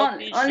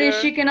 Only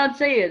she cannot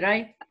say it,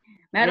 right?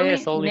 Madeline,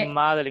 Yes, only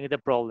Madeline is the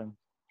problem.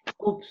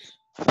 Oops.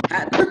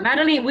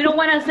 Madeline, we don't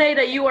want to say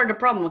that you are the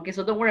problem, okay?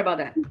 So don't worry about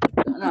that.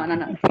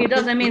 No. It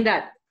doesn't mean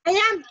that. I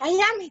am.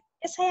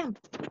 Yes, I am.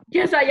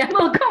 Yes, I am.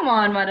 Oh, come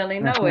on,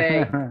 Madeline. No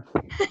way.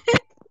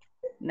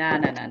 No.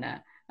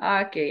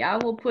 Okay, I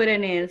will put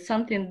it in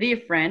something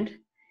different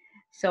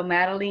so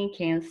Madeline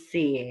can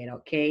see it,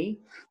 okay?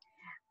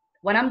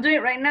 What I'm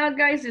doing right now,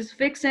 guys, is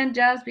fixing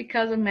just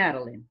because of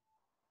Madeline.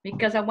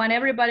 Because I want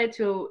everybody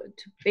to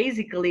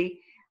basically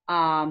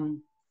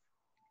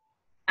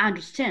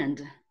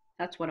understand.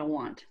 That's what I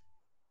want.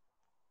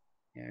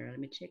 Here, let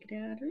me check it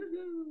out.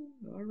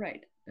 All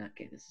right.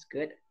 Okay, this is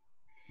good.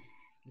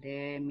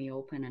 Let me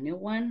open a new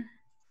one.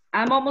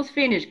 I'm almost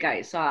finished,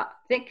 guys. So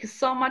thank you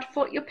so much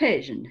for your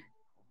patience.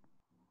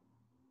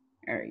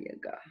 There you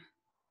go.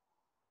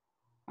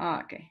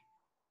 Okay.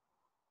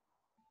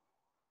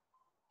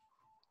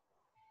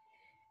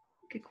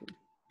 Okay, cool.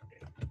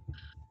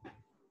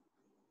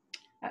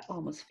 I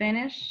almost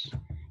finished.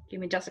 Give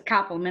me just a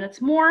couple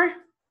minutes more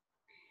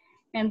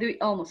and we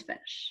almost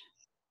finish.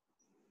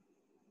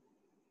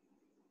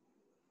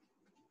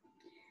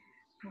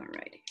 All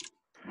righty.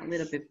 A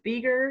little bit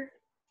bigger.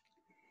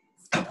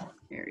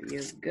 There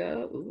you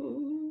go.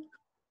 Ooh.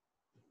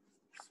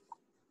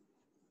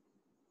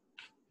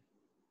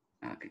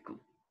 Okay, cool.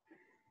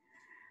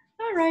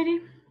 All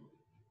righty.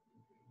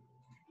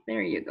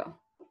 There you go.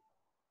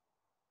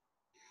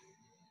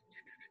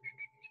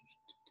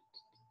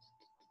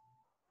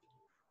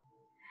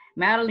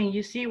 Madeline,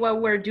 you see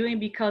what we're doing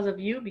because of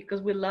you?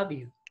 Because we love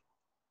you.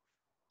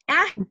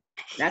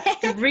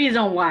 That's the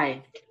reason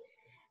why.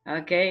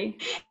 Okay.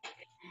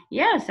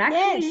 Yes,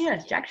 actually,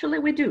 yes. Actually,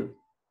 we do.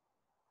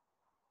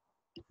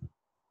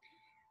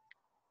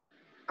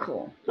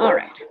 Cool. All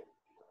right.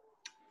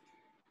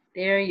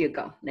 There you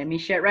go. Let me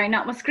share right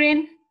now my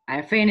screen.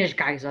 I finished,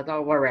 guys, so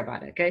don't worry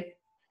about it, okay?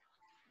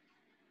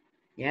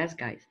 Yes,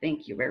 guys.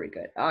 Thank you. Very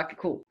good. Okay,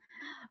 cool.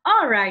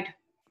 All right.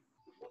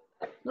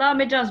 Allow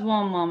me just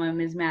one moment,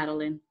 Miss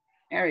Madeline.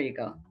 There you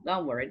go.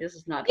 Don't worry. This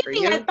is not for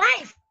you.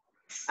 Advice.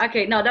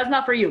 Okay, no, that's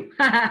not for you.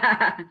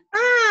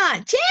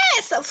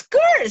 Yes, of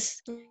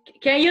course.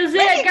 Can you see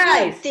it,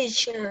 guys? Good,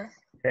 teacher.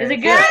 Is it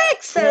good?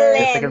 Excellent.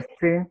 I can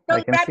see.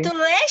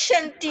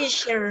 Congratulations,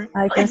 teacher.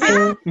 I can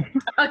see.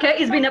 Okay,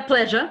 it's been a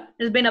pleasure.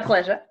 It's been a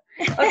pleasure.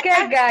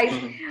 Okay, guys.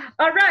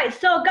 All right.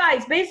 So,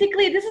 guys,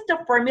 basically, this is the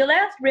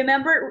formula.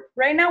 Remember,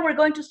 right now we're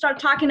going to start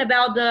talking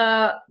about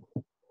the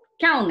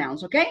count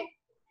nouns, okay?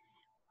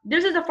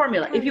 This is the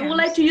formula. If you would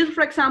like to use,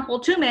 for example,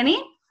 too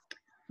many,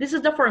 this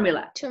is the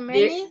formula. Too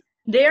many?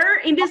 There,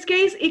 in this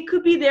case, it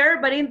could be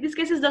there, but in this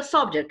case, it's the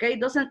subject, okay?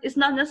 It's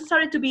not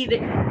necessary to be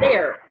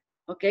there,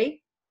 okay?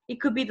 It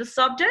could be the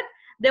subject.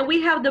 Then we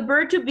have the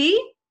verb to be.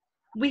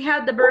 We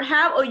have the verb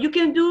have, or it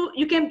can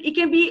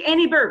be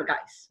any verb,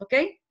 guys,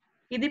 okay?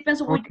 It depends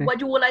on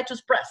what you would like to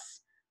express.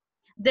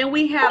 Then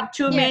we have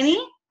too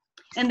many,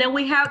 and then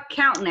we have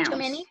count nouns. Too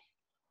many?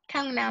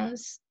 Count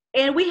nouns.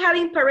 And we have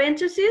in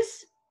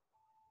parentheses,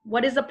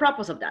 what is the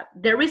purpose of that?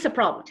 There is a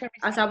problem,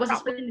 as I was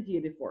explaining to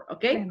you before,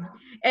 okay?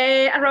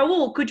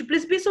 Raul, could you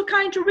please be so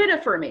kind to read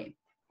it for me?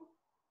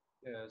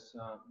 Yes,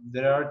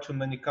 there are too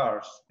many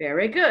cars.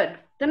 Very good.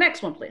 The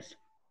next one, please.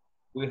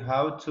 We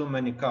have too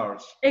many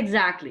cars.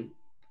 Exactly.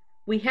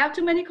 We have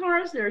too many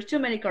cars. There's too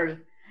many cars.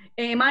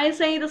 Am I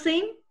saying the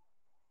same?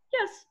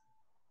 Yes.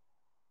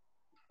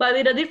 But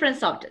with a different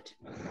subject.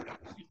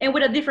 And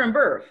with a different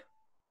verb.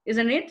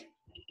 Isn't it?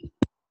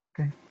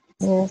 Okay.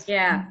 Yes.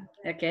 Yeah.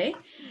 Okay.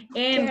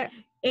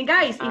 And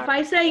guys, if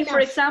I say, for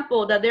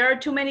example, that there are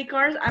too many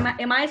cars,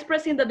 am I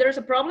expressing that there's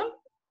a problem?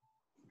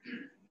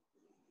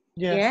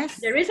 Yes.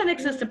 There is an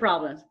existing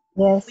problem.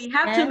 Yes. We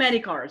have too many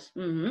cars.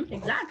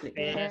 Exactly.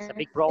 It's a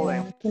big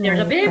problem. There's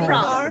a big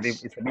problem.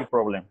 It's a big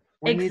problem.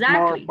 We need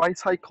more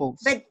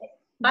bicycles. But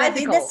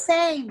it's the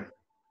same.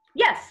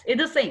 Yes, it's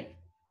the same.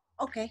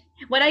 Okay.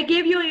 What I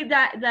gave you is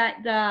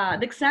the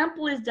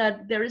example is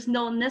that there is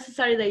no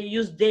necessary that you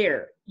use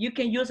there. You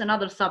can use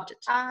another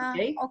subject.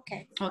 Okay.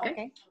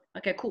 Okay.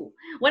 Okay, cool.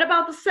 What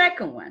about the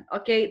second one?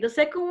 Okay, the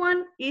second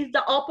one is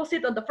the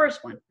opposite of the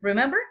first one.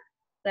 Remember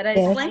that I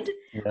explained?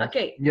 Yes.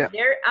 Okay, Yeah.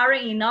 there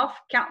aren't enough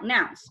count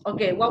nouns.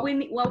 Okay, what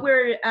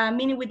we're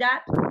meaning with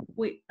that?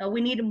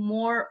 We need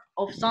more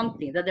of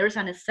something, that there's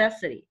a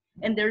necessity,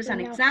 and there's an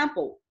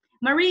example.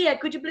 Maria,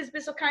 could you please be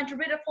so kind to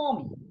read it for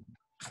me?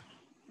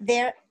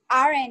 There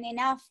aren't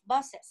enough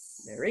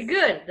buses. Very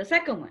good. The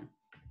second one.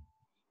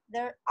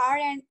 There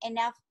aren't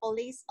enough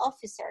police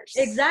officers.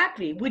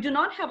 Exactly. We do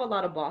not have a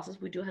lot of bosses.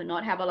 We do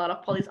not have a lot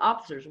of police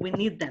officers. We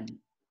need them.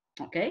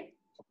 Okay.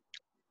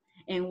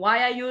 And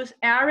why I use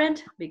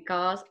aren't?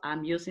 Because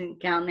I'm using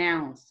count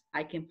nouns.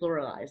 I can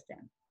pluralize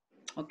them.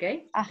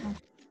 Okay.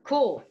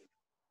 Cool.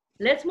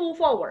 Let's move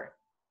forward.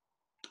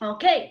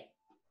 Okay.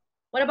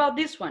 What about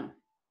this one?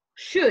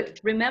 Should.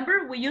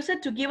 Remember, we use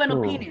it to give an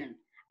opinion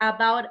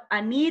about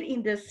a need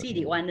in the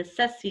city or a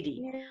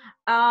necessity.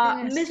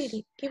 Mr.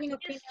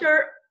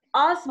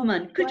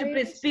 Osman, could you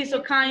please be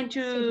so kind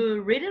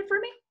to read it for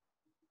me?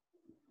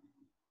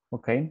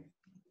 Okay.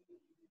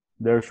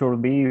 There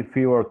should be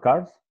fewer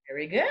cars.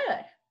 Very good.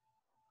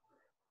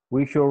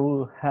 We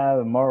should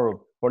have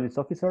more police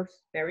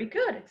officers. Very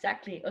good,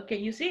 exactly. Okay,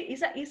 you see,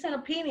 it's an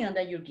opinion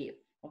that you give,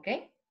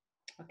 okay?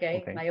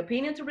 Okay, my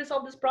opinion to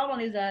resolve this problem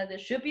is that there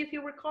should be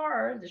fewer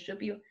cars, there should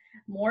be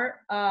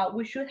more,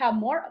 we should have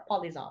more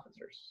police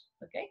officers,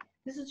 okay?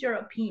 This is your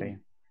opinion,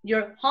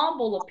 your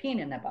humble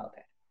opinion about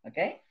it,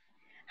 okay?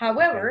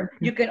 However,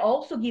 you can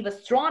also give a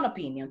strong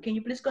opinion. Can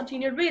you please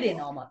continue reading,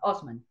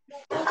 Osman?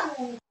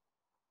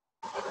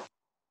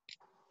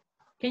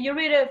 Can you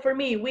read it for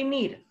me? We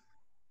need.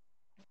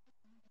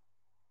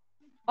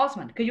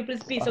 Osman, could you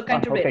please be so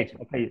kind to read it?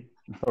 Okay,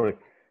 sorry.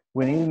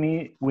 We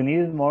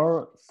need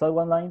more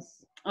subway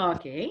lines.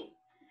 Okay.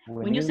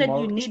 When you said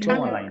you need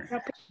more. Lines.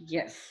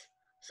 Yes.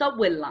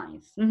 Subway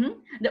lines.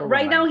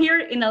 Right now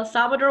here in El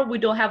Salvador, we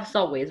don't have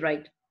subways,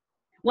 right?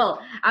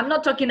 Well, I'm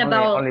not talking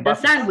about the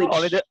sandwich.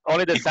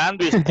 Only the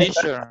sandwich,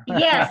 teacher.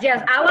 Yes.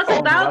 I was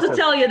about to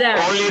tell you that.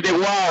 Only the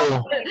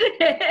wall.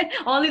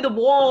 Only the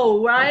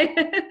wall, right?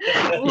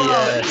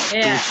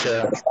 Yes,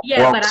 teacher.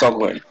 Yeah,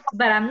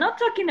 but I'm not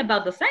talking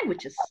about the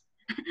sandwiches.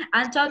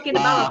 I'm talking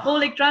about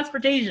public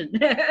transportation.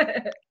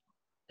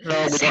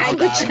 No,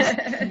 sandwiches.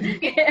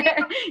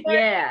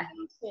 Yeah.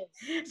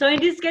 So in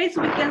this case,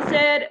 we can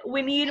say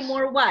we need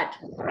more what?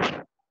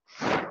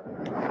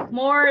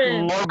 More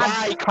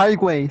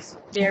highways.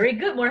 Very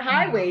good. More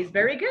highways.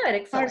 Very good.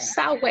 Excellent. Or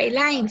subway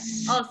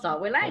lines. Oh,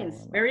 subway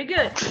lines. Very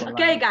good.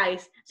 Okay,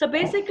 guys. So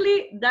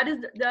basically, that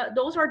is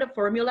those are the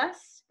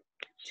formulas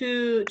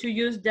to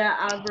use the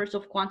adverbs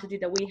of quantity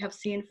that we have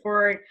seen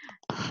for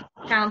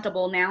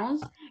countable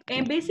nouns.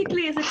 And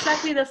basically, it's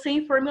exactly the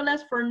same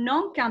formulas for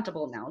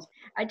non-countable nouns.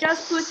 I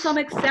just put some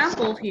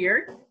examples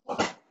here,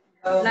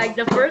 like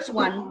the first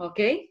one,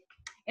 okay?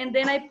 And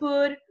then I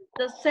put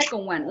the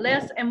second one,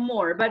 less and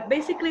more, but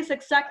basically it's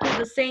exactly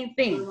the same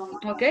thing,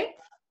 okay?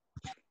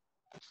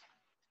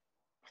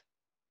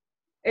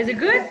 Is it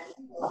good?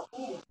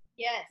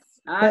 Yes.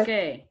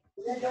 Okay.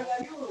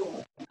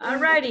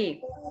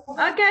 Alrighty.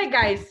 Okay,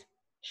 guys,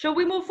 should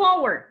we move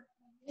forward?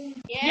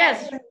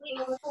 Yes.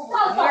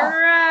 All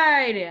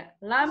right.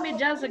 Let me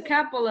just a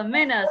couple of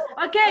minutes.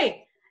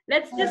 Okay,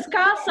 let's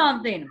discuss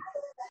something.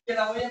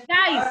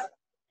 Guys,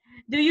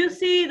 do you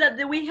see that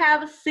we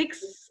have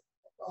 6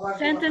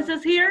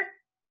 sentences here?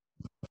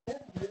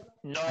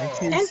 No. I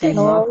can see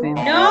nothing.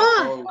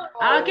 No?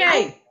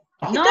 Okay.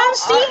 You don't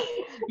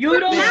see? You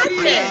don't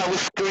see it.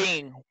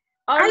 Screen.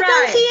 All right. I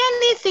don't see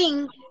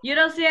anything. You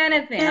don't see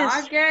anything?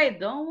 Yes. Okay,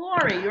 don't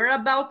worry. You're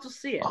about to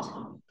see it.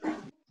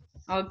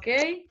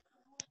 Okay?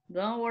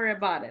 Don't worry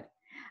about it.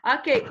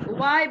 Okay,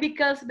 why?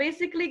 Because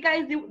basically,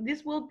 guys,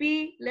 this will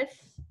be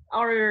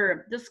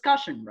our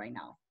discussion right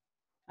now.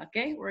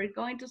 Okay, we're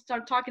going to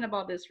start talking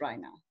about this right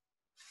now.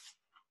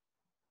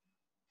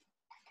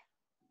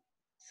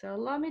 So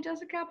let me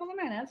just a couple of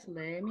minutes.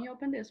 Let me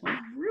open this one.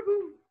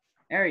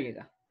 There you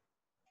go.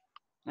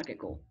 Okay,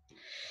 cool.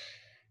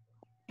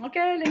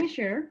 Okay, let me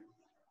share.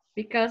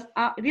 Because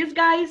these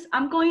guys,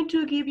 I'm going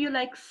to give you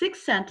like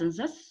 6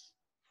 sentences.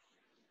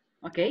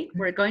 Okay,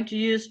 we're going to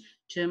use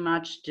too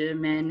much, too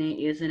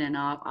many, isn't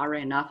enough, are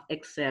enough,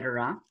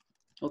 etc.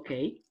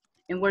 Okay,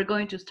 and we're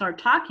going to start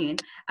talking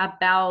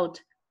about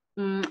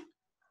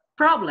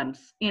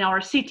problems in our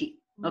city.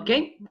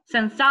 Okay,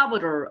 San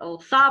Salvador, El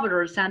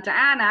Salvador, Santa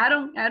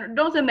Ana, it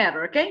doesn't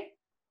matter, okay?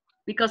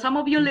 Because some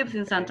of you live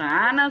in Santa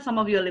Ana, some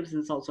of you live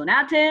in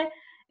Sonsonate,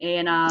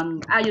 and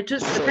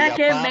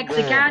Ayutthaya,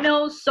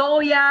 Mexicano,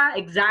 Soya,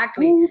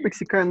 exactly.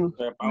 Mexicano.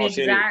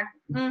 Exactly.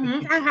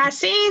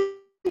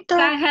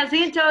 San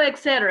Jacinto,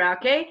 etc.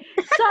 Okay,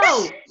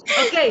 so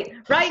okay,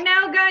 right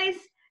now, guys,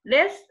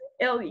 let's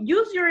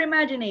use your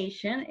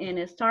imagination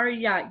and start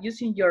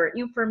using your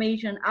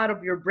information out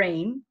of your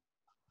brain.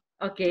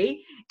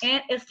 Okay,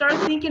 and start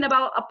thinking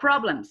about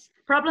problems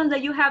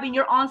that you have in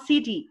your own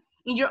city,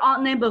 in your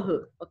own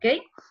neighborhood.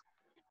 Okay,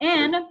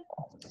 and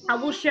I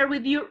will share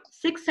with you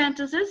 6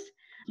 sentences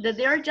that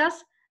they are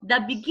just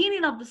the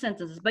beginning of the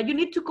sentences, but you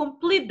need to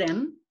complete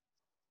them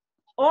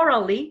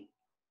orally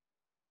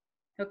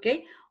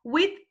okay,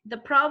 with the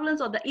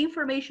problems or the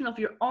information of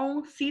your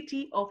own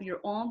city, of your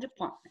own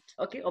department,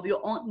 okay, of your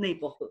own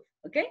neighborhood,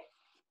 okay?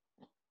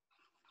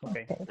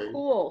 Okay.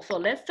 Cool. So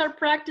let's start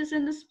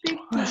practicing the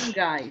speaking,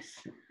 guys.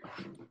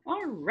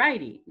 All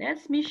righty.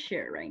 Let me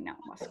share right now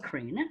my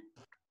screen.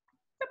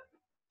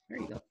 There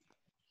you go.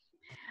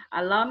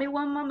 Allow me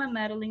one moment,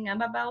 Madeline.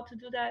 I'm about to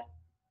do that.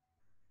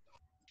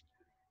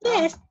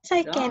 Yes,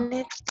 I can.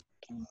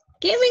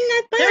 Giving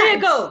advice. There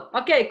you go.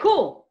 Okay,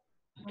 cool.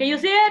 Can you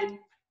see it?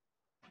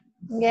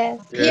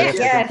 Yes. Yes.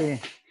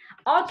 Yes.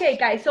 Okay,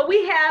 guys. So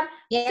we have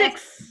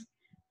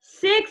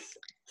six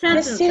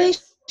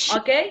sentences.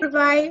 Okay.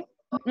 Provide.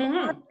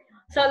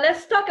 So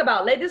let's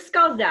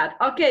discuss that.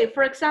 Okay,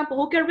 for example,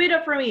 who can read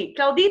it for me?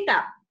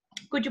 Claudita,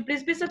 could you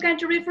please be so kind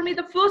to read for me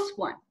the first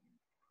one?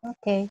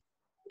 Okay.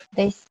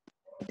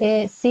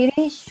 The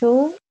city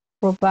should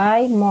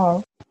provide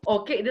more.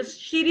 Okay, the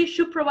city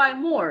should provide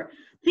more.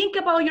 Think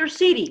about your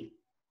city.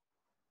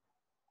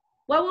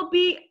 What would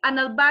be an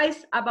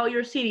advice about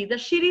your city? The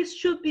city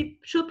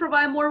should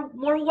provide more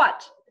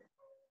what?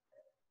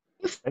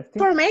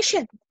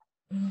 Information.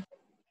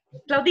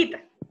 Claudita.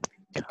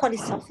 The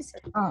police officer.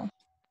 Oh.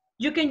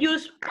 You can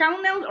use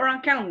count nouns or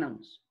uncount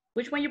nouns.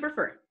 Which one you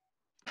prefer?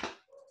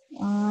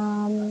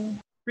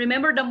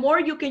 Remember, the more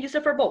you can use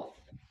it for both.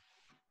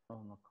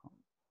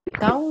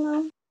 Count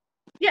noun?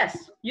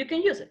 Yes, you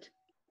can use it.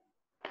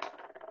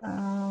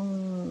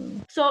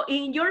 So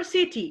in your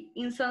city,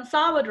 in San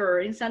Salvador,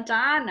 in Santa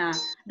Ana,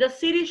 the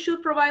city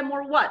should provide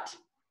more what?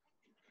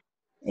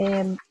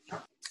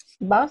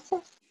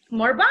 Buses.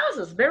 More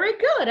buses. Very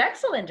good.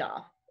 Excellent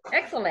job.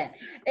 Excellent.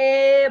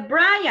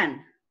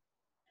 Brian.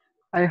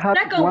 I have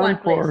Second one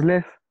please. for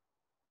less.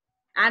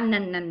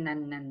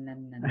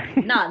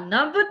 No,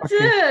 number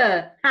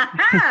two.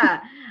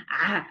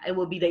 It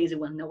will be the easy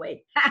one. No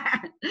way.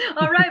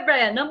 All right,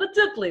 Brian. Number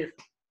two, please.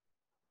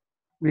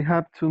 We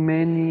have too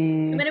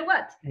many. Too many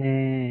what?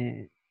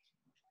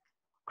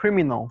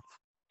 Criminals.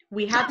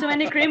 We have too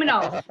many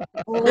criminals.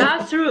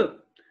 That's true.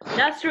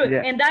 That's true.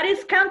 Yeah. And that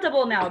is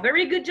countable now.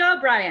 Very good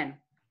job, Brian.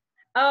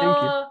 Thank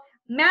you.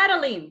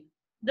 Madeline,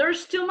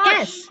 there's too much.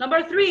 Yes.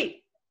 Number three.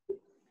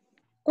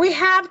 We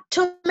have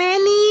too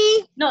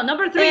many. No,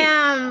 number three.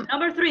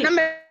 Number three.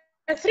 Number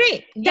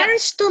three. Yes. There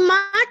is too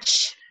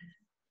much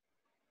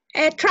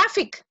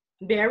traffic.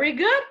 Very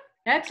good.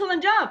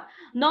 Excellent job.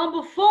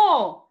 Number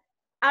four.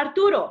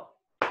 Arturo.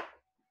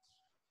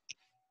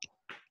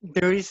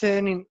 There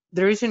isn't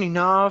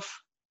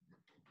enough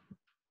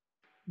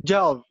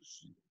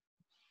jobs.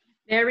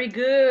 Very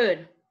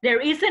good.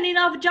 There isn't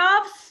enough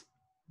jobs?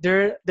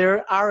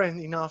 There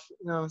aren't enough.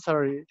 No, I'm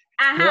sorry.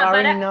 Uh-huh, there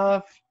aren't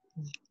enough.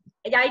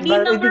 I need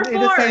number in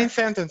four. the same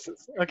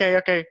sentences. Okay,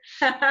 okay.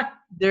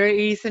 There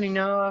isn't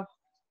enough.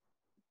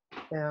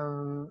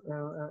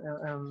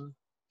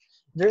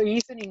 There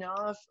isn't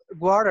enough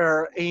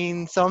water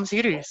in some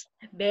cities.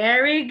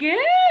 Very good.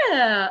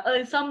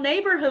 In some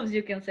neighborhoods,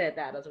 you can say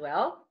that as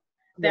well.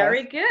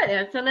 Very good.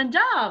 Excellent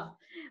job.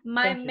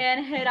 My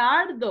man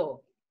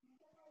Gerardo.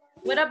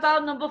 What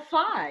about number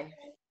five?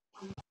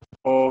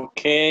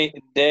 Okay,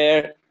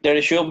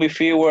 there should be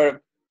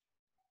fewer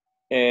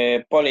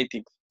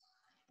politics.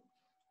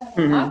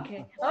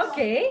 Okay,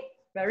 okay.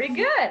 Very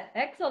good.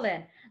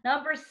 Excellent.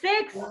 Number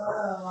six.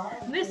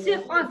 Monsieur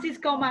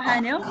Francisco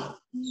Mahano,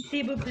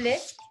 s'il vous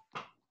plaît.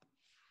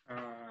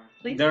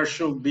 There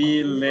should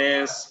be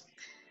less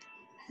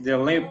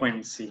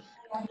delinquency.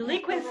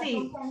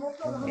 Delinquency.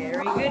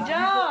 Very good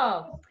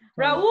job.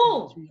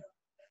 Raul,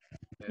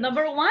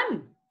 number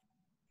one.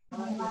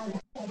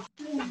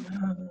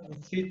 The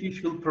city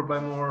should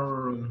provide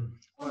more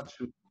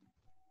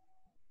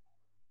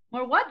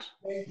More what?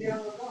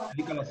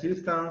 medical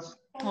assistance.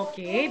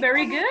 Okay,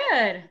 very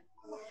good.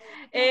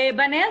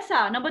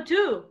 Vanessa, number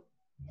two.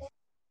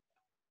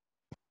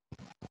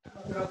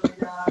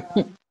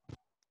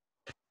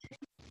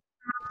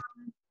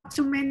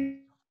 Too many.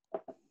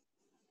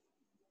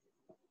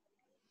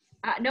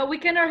 No, we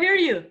cannot hear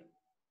you.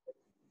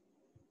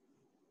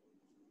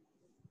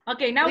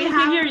 Okay, now we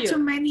can hear you. Too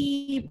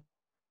many.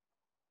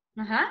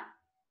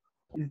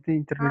 Is the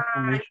internet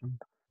connection?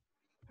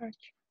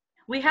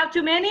 We have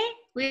too many?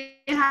 We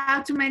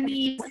have too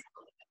many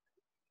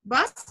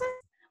buses.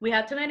 We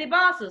have too many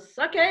buses.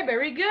 Okay,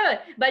 very good.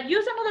 But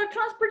use another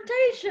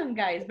transportation,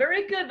 guys.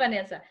 Very good,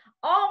 Vanessa.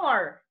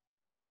 Omar,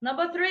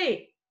 number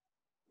three.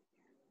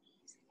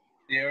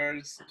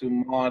 There's too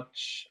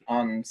much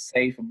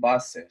unsafe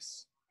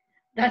buses.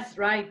 That's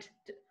right.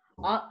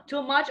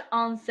 Too much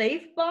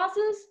unsafe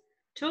buses?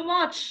 Too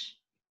much.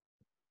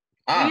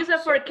 We use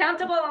it for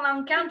countable and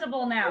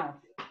uncountable now.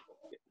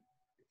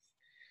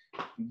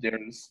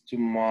 There's too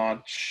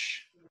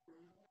much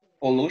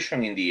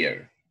pollution in the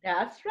air.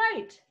 That's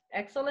right.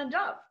 Excellent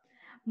job.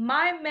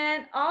 My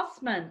man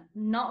Osman,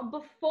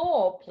 number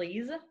four,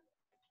 please.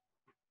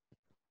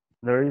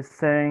 There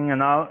isn't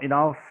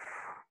enough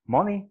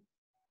money.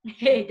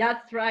 Hey,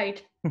 that's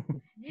right.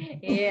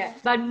 Yeah,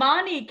 but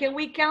money, can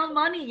we count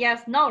money?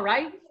 Yes, no,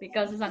 right?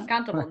 Because it's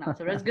uncountable now,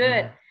 so that's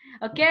good.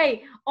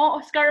 Okay,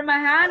 Oscar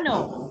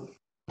Mahano.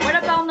 What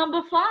about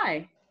number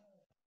 5?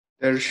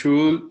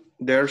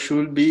 There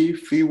should be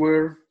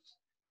fewer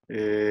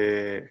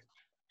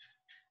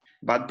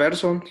bad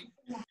persons.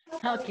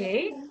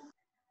 Okay.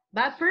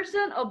 Bad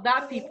person or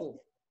bad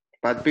people?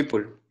 Bad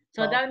people.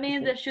 So that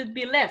means there should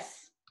be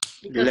less.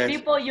 Because Less.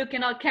 people you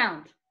cannot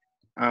count.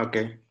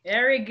 Okay.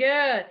 Very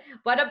good.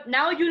 What up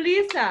now, you,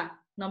 Lisa?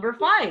 Number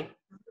 5.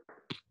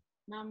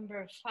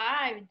 Number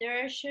 5,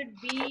 there should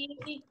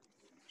be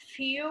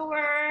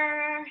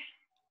fewer.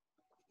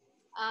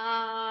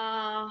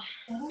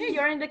 Hey,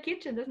 you're in the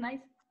kitchen. That's nice.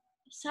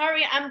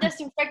 Sorry, I'm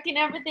disinfecting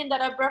everything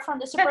that I brought from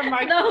the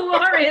supermarket. Don't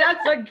worry,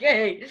 that's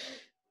okay.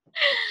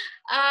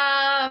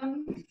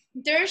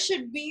 There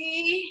should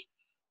be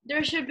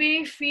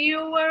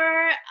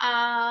fewer.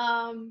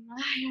 I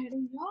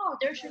don't know.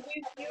 There should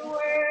be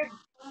fewer.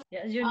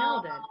 Yes, you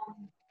know that.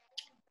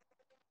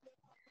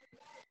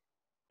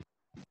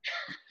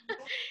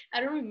 I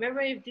don't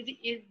remember if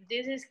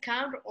this is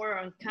count or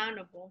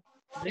uncountable.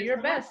 Do your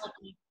best.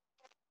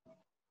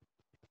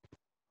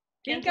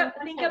 Think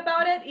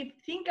about it.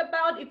 Think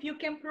about if you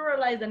can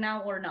pluralize the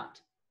noun or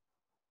not.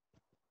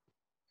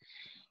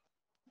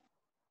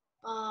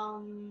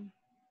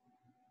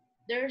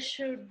 There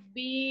should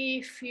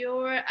be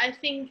fewer. I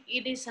think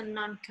it is a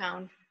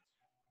non-count.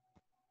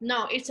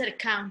 No, it's a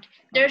count.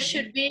 There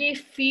should be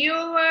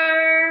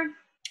fewer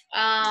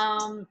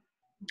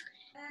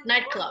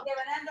nightclubs.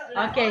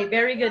 Okay,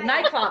 very good.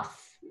 Nightclubs.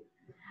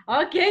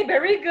 Okay,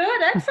 very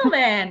good.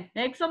 Excellent.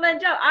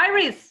 Excellent job.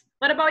 Iris,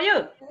 what about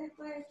you?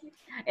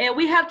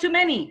 We have too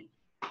many.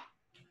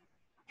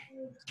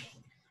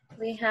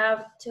 We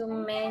have too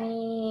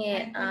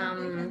many.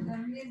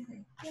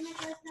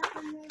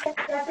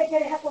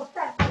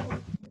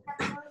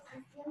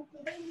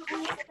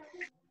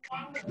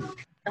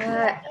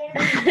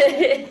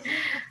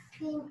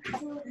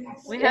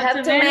 We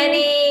have too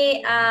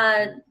many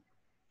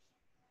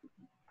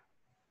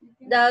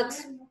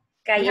dogs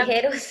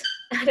callejeros.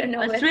 I don't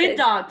know. Street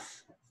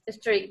dogs.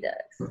 Street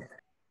dogs.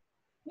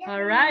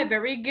 All right,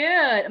 very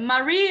good.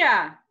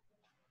 Maria,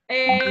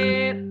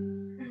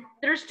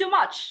 there's too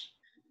much.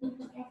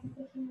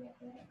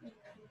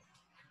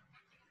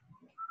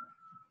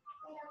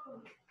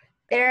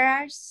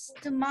 There's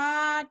too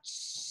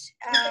much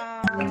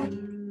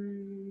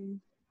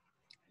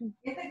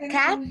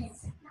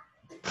cats.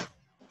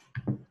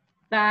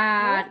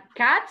 But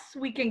cats,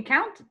 we can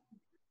count.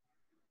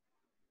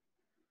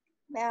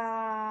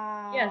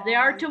 Yes, there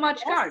are too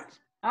much cats.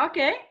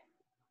 Okay.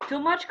 Too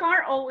much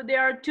car or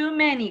there are too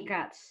many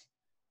cats?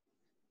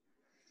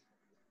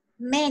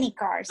 Many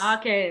cars.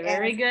 Okay,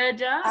 very good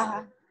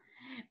job.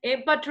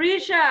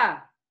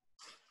 Patricia,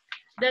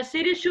 the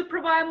city should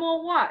provide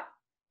more what?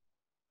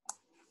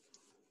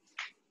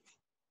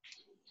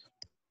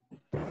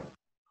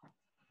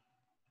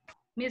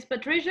 Miss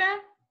Patricia?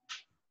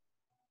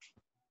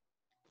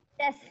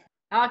 Yes.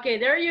 Okay,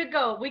 there you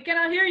go. We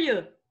cannot hear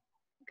you.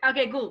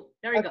 Okay, good.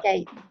 There you go.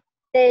 Okay.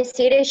 The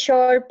city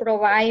should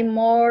provide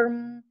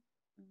more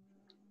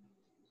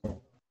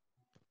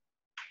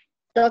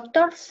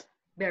doctors.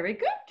 Very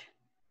good.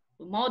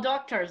 More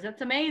doctors.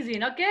 That's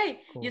amazing. Okay.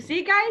 Cool. You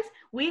see, guys,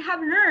 we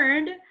have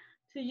learned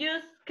to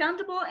use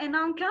countable and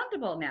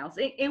uncountable nouns,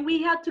 and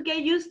we had to get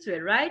used to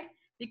it, right?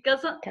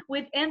 Because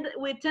we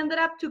tended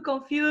up to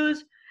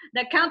confuse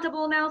the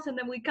countable nouns and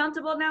then we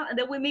countable nouns, and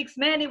then we mix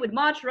many with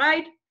much,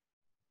 right?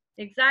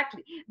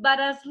 Exactly. But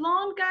as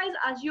long, guys,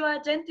 as you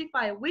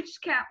identify which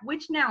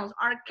nouns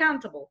are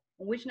countable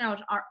and which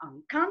nouns are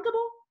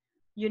uncountable,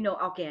 you know,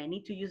 okay, I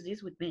need to use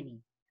this with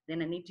many.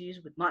 Then I need to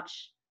use with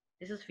much.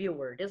 This is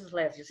fewer, this is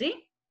less, you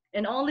see?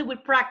 And only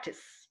with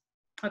practice,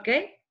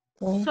 okay?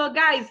 So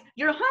guys,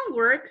 your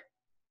homework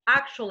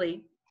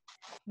actually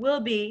will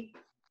be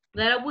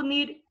that I will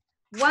need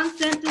one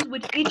sentence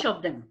with each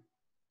of them.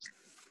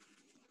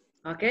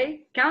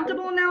 Okay,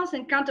 countable nouns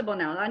and countable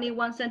nouns. I need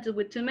one sentence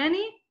with too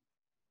many,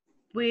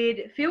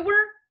 with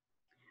fewer,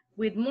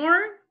 with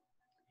more,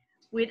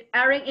 with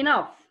aren't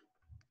enough,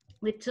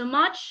 with too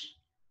much,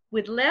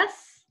 with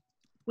less,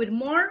 with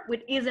more,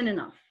 with isn't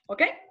enough.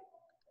 Okay?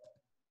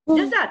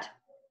 Just that.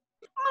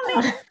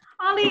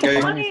 Only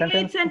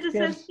 8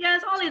 sentences.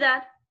 Yes, only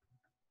that.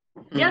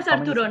 Yes,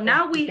 Arturo.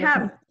 Now we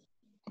have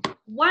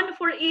one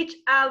for each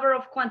hour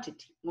of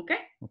quantity.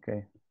 Okay?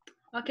 Okay.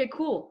 Okay,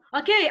 cool.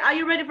 Okay, are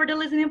you ready for the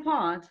listening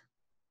part?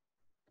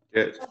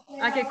 Yes.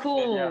 Okay,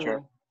 cool. Yeah,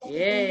 sure.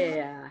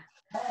 Yeah.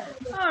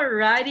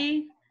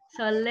 Alrighty.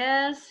 So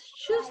let's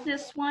choose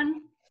this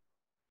one.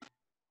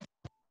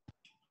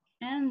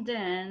 And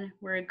then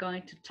we're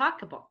going to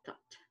talk about that.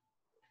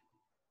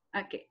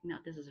 Okay, no,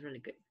 this is really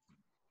good.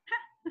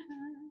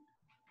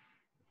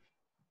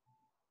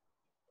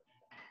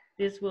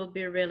 This will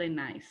be really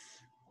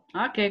nice.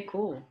 Okay,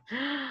 cool.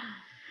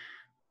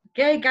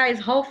 Okay, guys,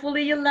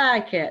 hopefully you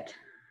like it.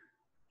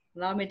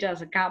 Allow me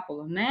just a couple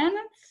of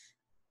minutes.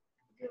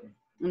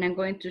 And I'm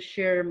going to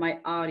share my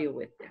audio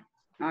with you.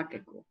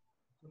 Okay, cool.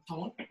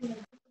 All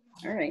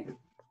right.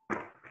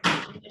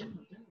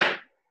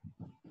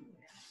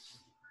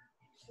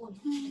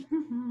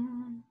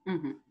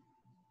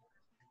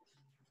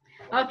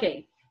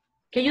 Okay.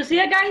 Can you see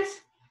it,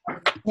 guys?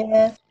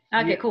 Yes.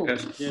 Okay, cool.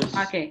 Yes.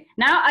 Okay,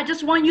 now I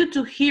just want you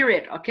to hear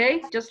it,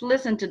 okay? Just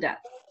listen to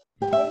that.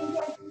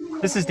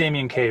 This is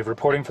Damian Cave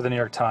reporting for the New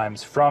York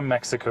Times from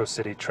Mexico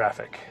City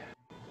traffic.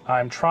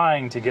 I'm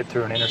trying to get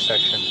through an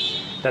intersection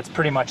that's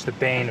pretty much the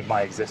bane of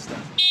my existence.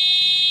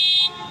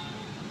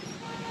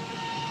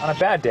 On a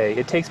bad day,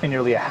 it takes me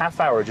nearly a half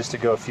hour just to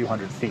go a few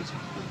hundred feet.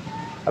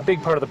 A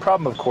big part of the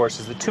problem, of course,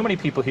 is that too many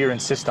people here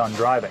insist on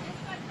driving.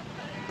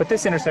 But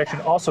this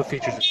intersection also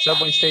features a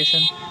subway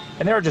station,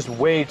 and there are just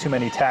way too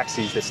many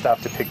taxis that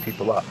stop to pick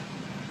people up.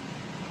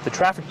 The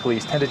traffic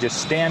police tend to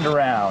just stand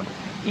around,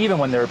 even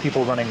when there are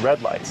people running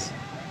red lights,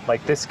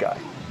 like this guy.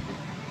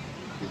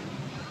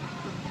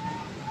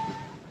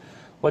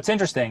 What's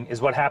interesting is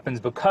what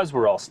happens because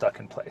we're all stuck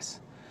in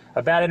place.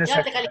 A bad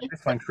intersection like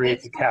this one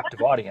creates a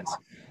captive audience,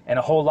 and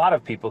a whole lot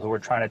of people who are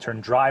trying to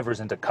turn drivers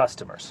into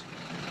customers.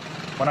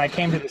 When I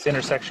came to this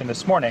intersection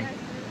this morning,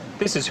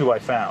 this is who I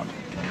found.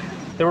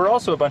 There were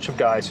also a bunch of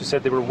guys who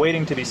said they were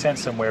waiting to be sent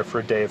somewhere for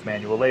a day of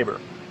manual labor.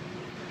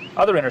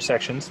 Other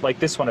intersections, like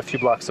this one a few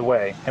blocks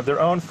away, have their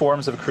own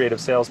forms of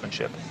creative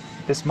salesmanship.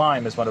 This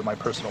mime is one of my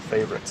personal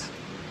favorites.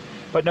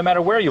 But no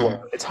matter where you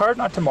are, it's hard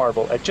not to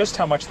marvel at just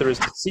how much there is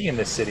to see in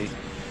this city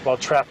while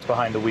trapped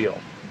behind the wheel.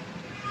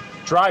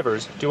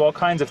 Drivers do all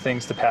kinds of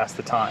things to pass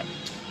the time.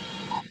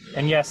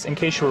 And yes, in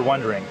case you were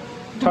wondering,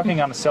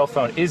 talking on a cell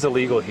phone is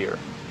illegal here,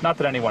 not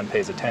that anyone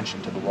pays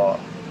attention to the law.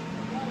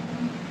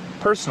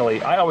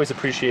 Personally, I always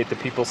appreciate the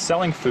people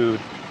selling food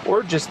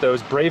or just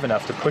those brave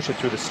enough to push it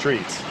through the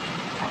streets.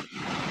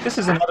 This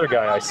is another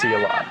guy I see a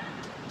lot.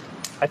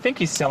 I think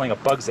he's selling a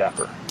bug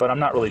zapper, but I'm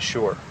not really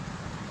sure.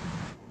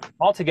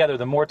 Altogether,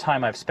 the more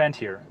time I've spent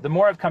here, the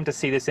more I've come to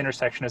see this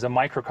intersection as a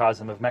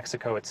microcosm of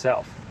Mexico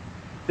itself.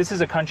 This is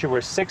a country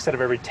where 6 out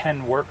of every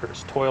 10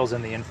 workers toils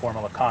in the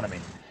informal economy,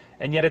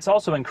 and yet it's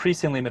also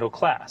increasingly middle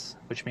class,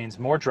 which means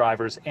more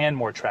drivers and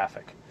more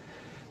traffic.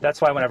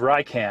 That's why whenever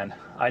I can,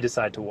 I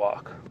decide to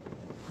walk.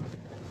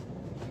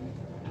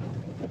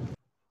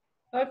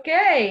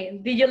 Okay,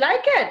 did you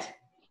like it?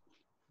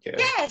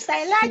 Yes,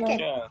 I like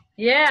it.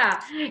 Yeah.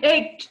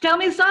 Hey, tell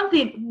me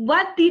something.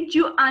 What did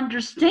you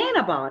understand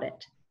about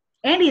it?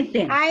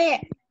 Anything? I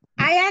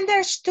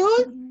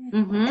understood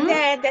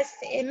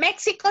the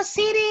Mexico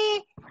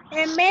City,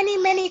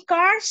 many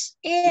cars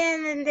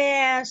in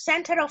the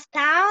center of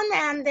town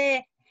and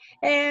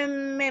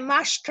the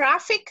much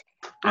traffic.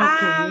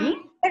 Okay.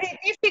 Very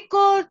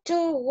difficult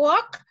to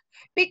walk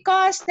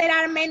because there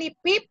are many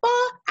people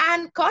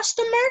and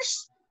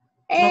customers.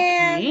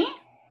 Okay.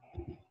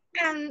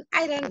 And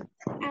I don't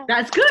know.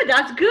 That's good.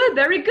 That's good.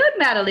 Very good,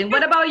 Madeline.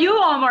 What about you,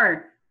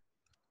 Omar?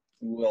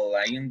 Well,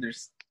 I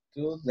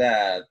understood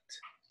that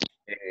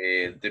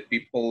the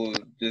people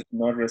does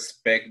not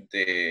respect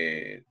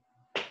the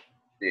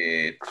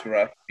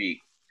traffic.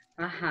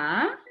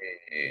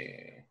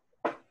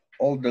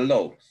 All the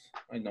laws.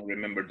 I don't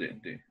remember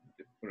the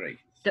phrase.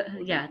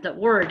 The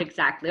word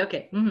exactly.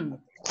 Okay. So,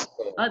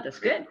 oh, that's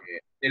good.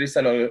 There is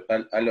a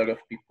lot of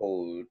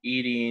people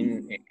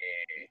eating,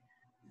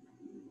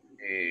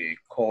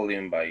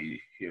 calling by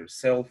your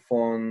cell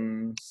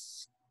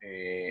phones,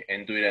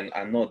 and doing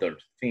another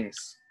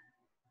things.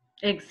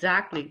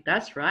 Exactly.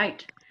 That's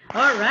right.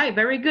 All right.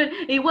 Very good.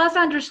 It was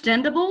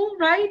understandable,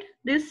 right?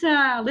 This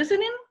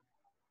listening.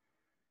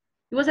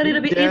 It was a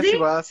little bit easy. Yes, it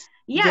was.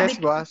 Yeah, yes,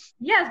 it was.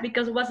 Yes,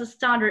 because it was a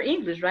standard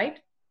English, right?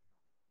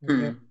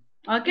 Yeah.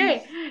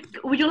 Okay.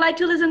 Would you like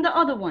to listen to the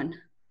other one?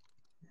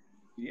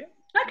 Yeah.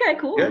 Okay,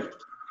 cool. Good.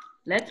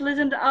 Let's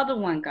listen to the other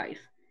one, guys.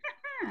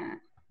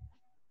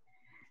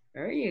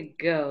 There you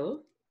go.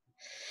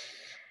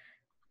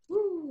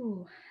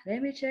 Ooh,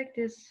 let me check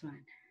this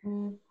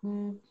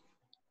one.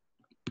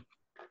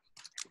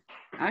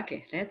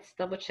 Okay, let's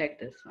double check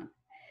this one.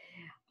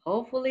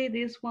 Hopefully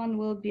this one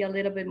will be a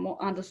little bit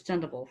more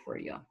understandable for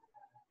you.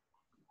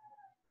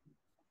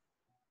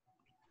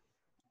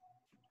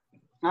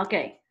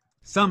 Okay.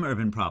 Some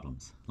urban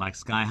problems, like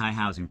sky-high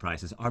housing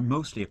prices, are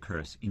mostly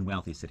occurs in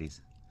wealthy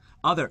cities.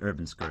 Other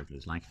urban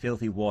scourges, like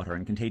filthy water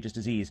and contagious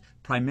disease,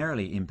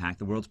 primarily impact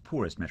the world's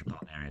poorest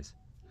metropolitan areas.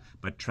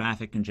 But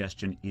traffic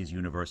congestion is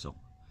universal.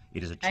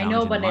 It is a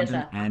challenge in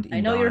London and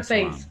in Dar es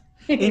Salaam.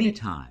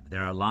 Anytime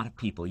there are a lot of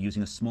people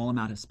using a small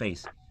amount of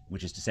space,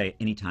 which is to say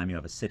anytime you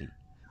have a city,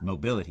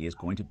 mobility is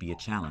going to be a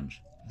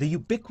challenge. The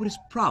ubiquitous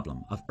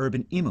problem of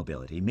urban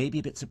immobility may be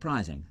a bit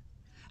surprising.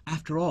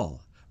 After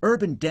all,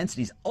 urban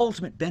density's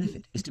ultimate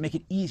benefit is to make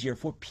it easier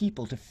for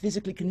people to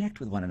physically connect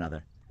with one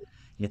another.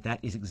 Yet that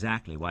is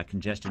exactly why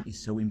congestion is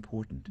so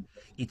important.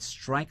 It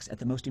strikes at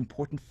the most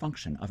important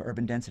function of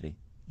urban density.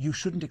 You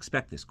shouldn't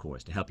expect this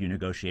course to help you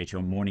negotiate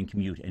your morning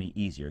commute any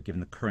easier given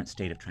the current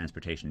state of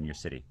transportation in your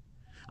city.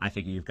 I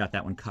figure you've got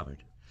that one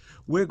covered.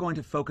 We're going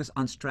to focus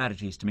on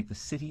strategies to make the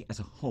city as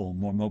a whole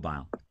more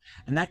mobile.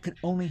 And that can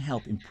only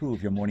help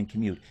improve your morning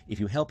commute if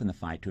you help in the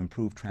fight to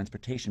improve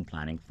transportation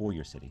planning for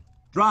your city.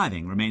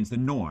 Driving remains the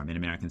norm in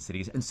American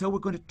cities, and so we're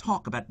going to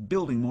talk about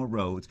building more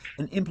roads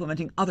and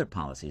implementing other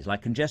policies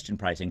like congestion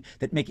pricing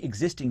that make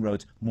existing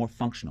roads more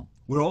functional.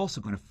 We're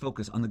also going to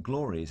focus on the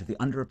glories of the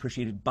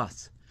underappreciated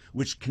bus,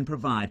 which can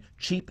provide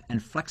cheap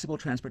and flexible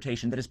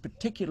transportation that is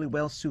particularly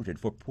well suited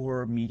for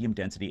poor medium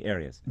density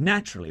areas.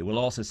 Naturally, we'll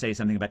also say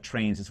something about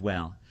trains as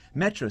well.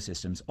 Metro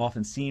systems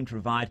often seem to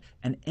provide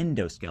an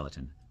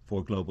endoskeleton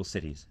for global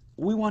cities.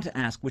 We want to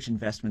ask which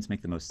investments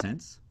make the most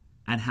sense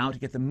and how to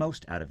get the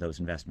most out of those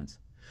investments.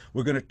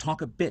 We're going to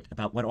talk a bit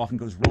about what often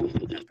goes wrong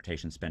with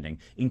transportation spending,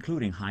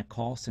 including high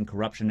costs and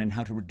corruption, and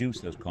how to reduce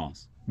those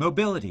costs.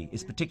 Mobility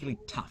is particularly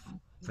tough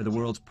for the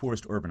world's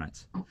poorest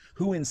urbanites,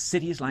 who in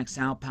cities like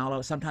Sao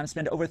Paulo sometimes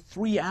spend over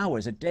 3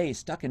 hours a day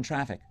stuck in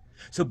traffic.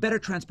 So better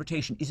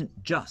transportation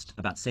isn't just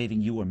about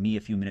saving you or me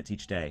a few minutes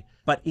each day,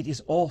 but it is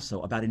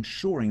also about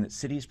ensuring that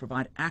cities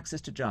provide access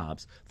to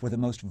jobs for the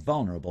most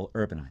vulnerable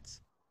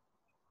urbanites.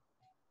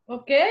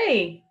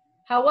 Okay,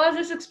 how was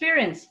this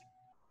experience?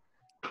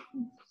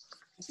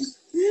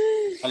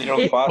 A little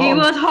It fast.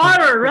 was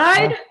harder,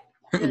 right?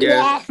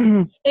 Yes.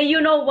 And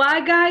you know why,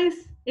 guys?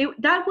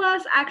 That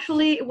was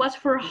actually, it was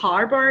for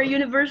Harvard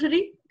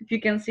University. If you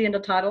can see in the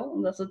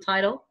title, that's the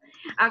title.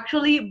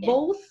 Actually,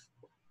 both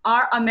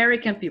are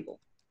American people.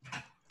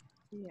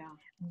 Yeah.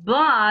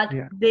 But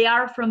they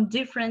are from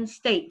different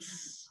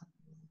states.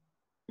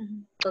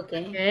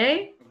 Okay.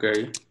 Okay?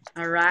 Okay.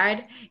 All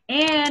right.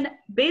 And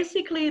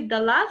basically, the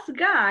last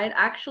guy,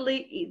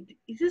 actually,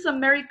 this is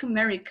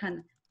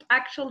American.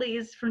 Actually,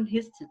 is from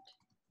Houston.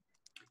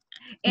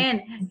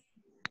 And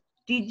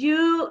did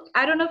you,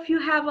 I don't know if you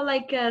have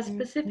a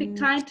specific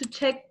time to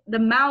check the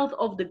mouth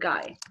of the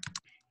guy.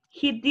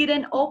 He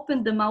didn't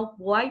open the mouth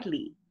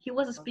widely. He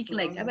was speaking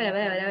like that,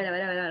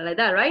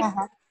 right?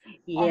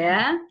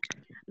 Yeah.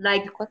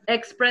 Like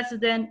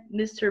ex-president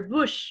Mr.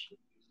 Bush.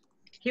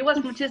 He was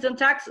from Houston,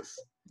 Texas.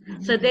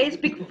 So they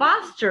speak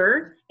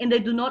faster and they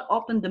do not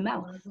open the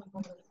mouth.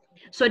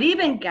 So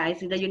even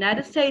guys in the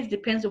United States,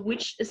 depends on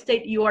which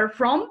state you are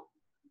from,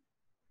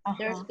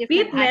 their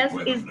fitness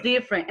is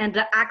different and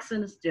the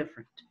accent is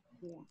different.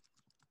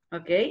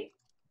 Okay?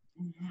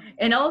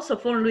 And also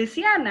for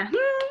Louisiana,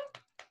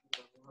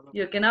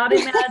 you cannot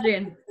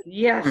imagine.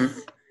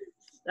 Yes.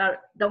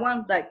 The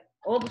one like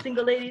all the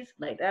single ladies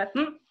like that.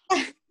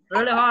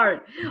 Really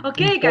hard.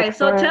 Okay, guys.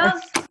 So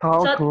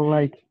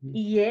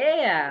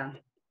yeah.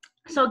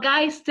 So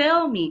guys,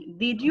 tell me,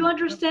 did you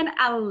understand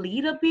a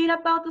little bit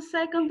about the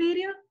second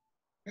video?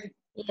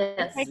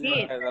 Yes. I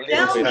did.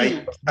 Tell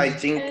me. I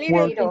think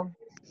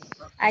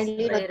A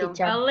little,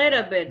 teacher. A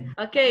little bit.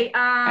 Okay.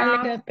 A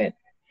little bit.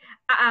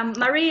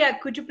 Maria,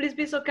 could you please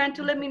be so kind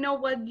to let me know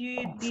what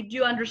did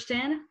you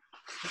understand?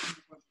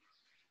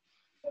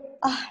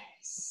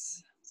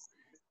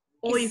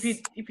 Or if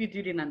you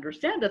didn't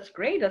understand, that's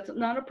great. That's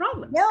not a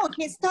problem. No,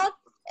 he's not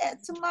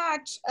too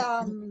much.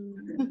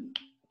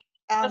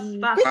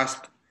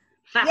 Fast.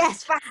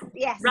 Yes, fast.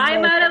 Yes. Right,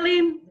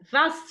 Madeline?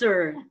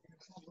 Faster.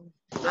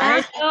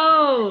 I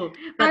know.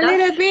 A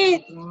little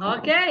bit.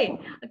 Okay.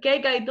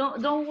 Okay, guys,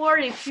 don't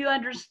worry if you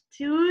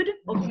understood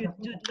or if you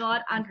do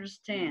not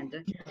understand.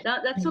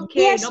 That's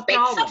okay. No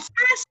problem. He speaks so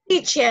fast,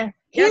 teacher.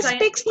 Yes, He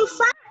speaks so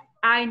fast.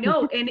 I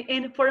know.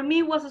 And for me,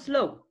 it was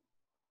slow.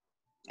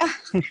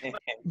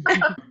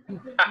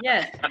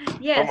 Yes.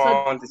 Yes. Come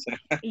on, teacher.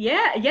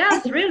 Yeah.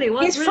 Yes. Really. It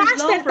was He's really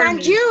slow faster for than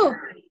me. you.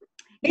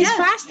 He's Yes.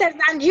 faster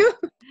than you.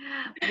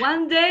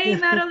 One day,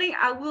 Madeline,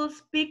 I will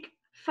speak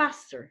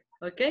faster.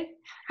 Okay.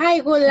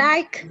 I would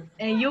like.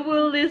 And you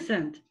will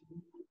listen.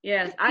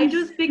 Yes, I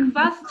do speak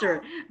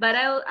faster, but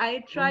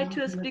I try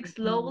to speak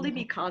slowly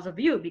because of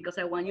you, because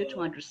I want you to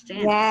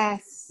understand.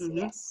 Yes.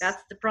 Yes.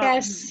 That's the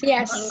problem.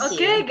 Yes.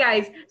 Okay,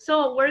 guys.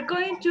 So we're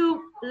going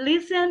to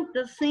listen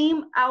the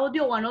same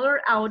audio,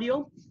 another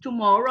audio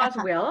tomorrow as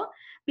well,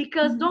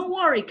 because don't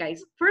worry,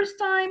 guys. First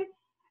time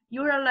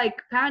you are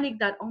like panic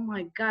that, oh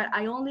my God,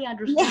 I only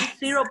understand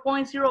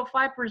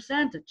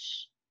 0.05%.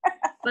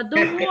 But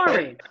don't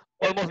worry.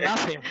 Almost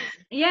nothing.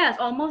 Yes,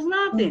 almost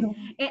nothing.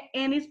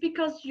 And it's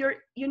because you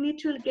need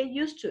to get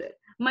used to it.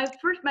 My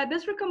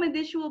best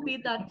recommendation will be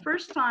that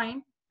first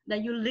time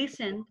that you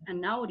listen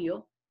an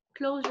audio,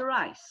 close your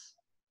eyes.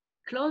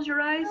 Close your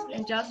eyes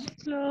and just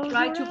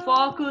try to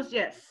focus,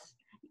 yes,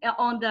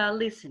 on the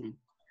listening.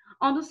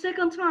 On the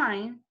second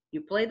time,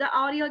 you play the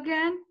audio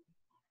again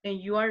and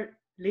you are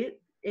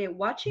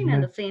watching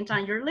and at the same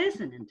time you're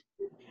listening.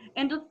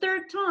 And the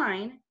third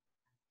time,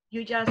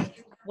 you just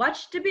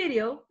watch the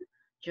video,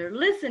 you're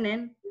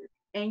listening,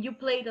 and you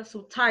play the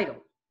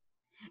subtitle.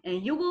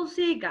 And you will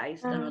see,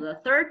 guys, that the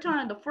third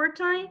time, the fourth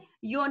time,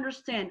 you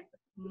understand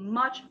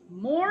much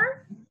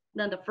more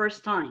than the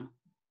first time.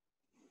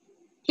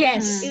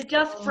 Yes. It's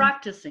just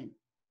practicing.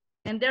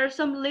 And there are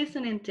some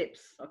listening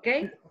tips,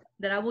 okay,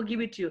 that I will give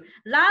it to you.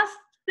 Last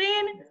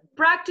thing,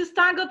 practice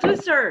tango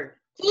twister.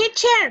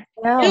 Teacher,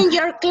 in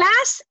your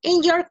class,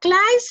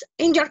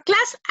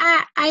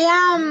 I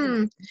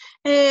am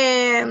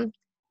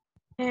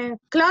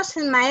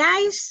closing my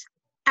eyes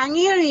and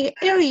hear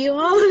you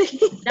only.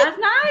 That's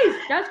nice.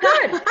 That's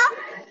good.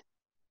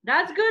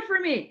 That's good for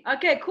me.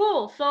 Okay,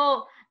 cool.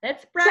 So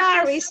let's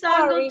practice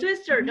tango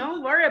twister.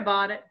 Don't worry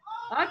about it.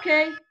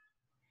 Okay.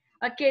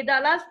 Okay, the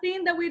last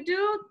thing that we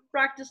do,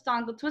 practice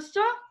tango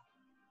twister.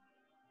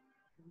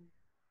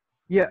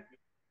 Yeah.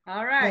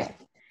 All right.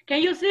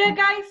 Can you see it,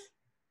 guys?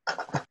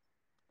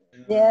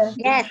 Yes.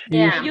 Yeah.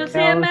 Can you see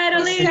it,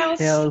 Madeline?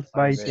 Seashells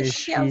by the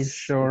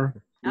seashore.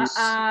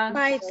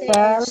 By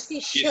the seashore.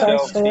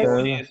 Seashells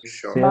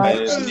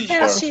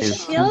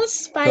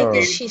by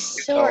the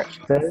seashore.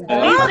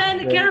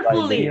 Listen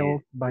carefully.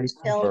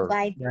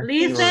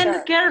 Listen He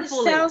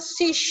carefully. sells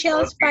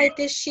seashells by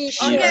the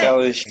seashore.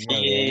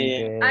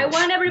 Okay. I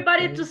want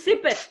everybody to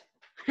sip it.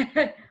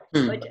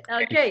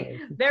 Okay,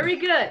 very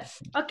good.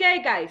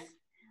 Okay, guys.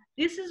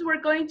 This is we're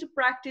going to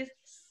practice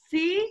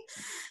see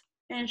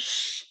and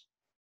sh.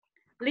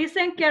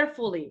 Listen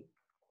carefully.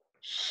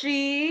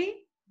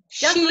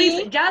 Just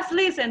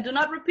listen, do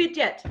not repeat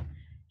yet.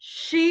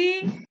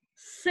 She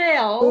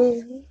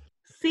sells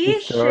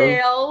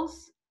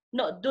seashells.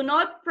 No, do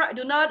not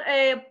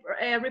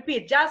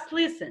repeat, just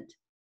listen.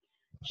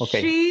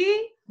 Okay.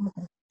 She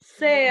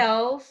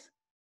sells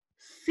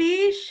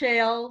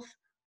seashells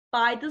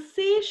by the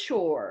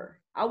seashore.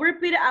 I'll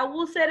repeat it, I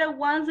will say it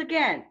once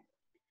again.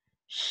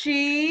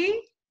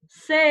 She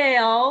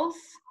sells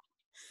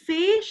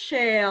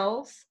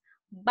seashells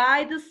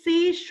by the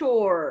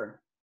seashore.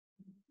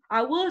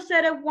 I will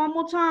say it one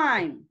more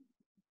time,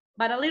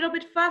 but a little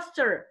bit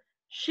faster.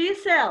 She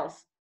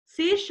sells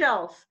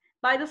seashells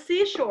by the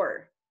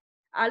seashore.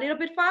 A little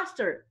bit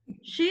faster.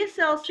 She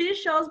sells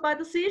seashells by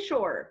the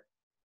seashore.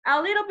 A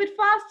little bit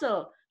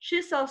faster.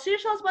 She sells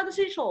seashells by the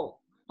seashore.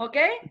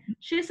 Okay?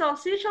 She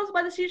sells seashells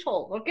by the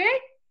seashore. Okay?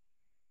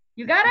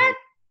 You got it?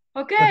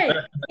 Okay.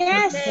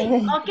 Yes.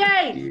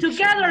 Okay.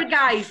 Together,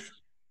 guys.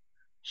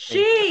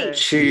 She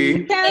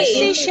sells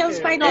seashells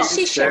by the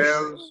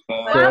seashore.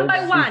 One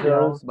by one.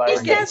 He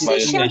sells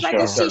seashells by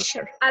the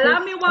seashore. Allow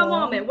me one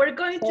moment. We're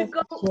going to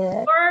go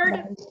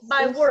word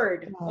by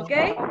word.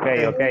 Okay?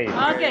 Okay.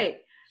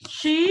 Okay.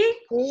 She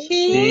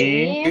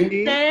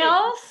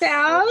sells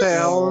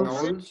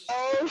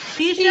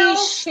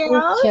seashells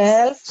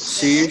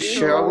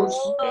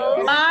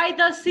by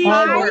the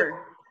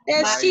seashore.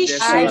 The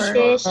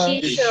seashore.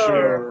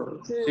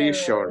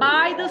 Seashore.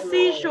 By the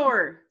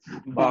seashore.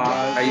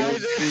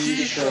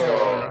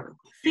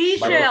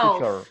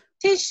 Seashells.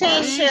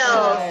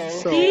 Seashells.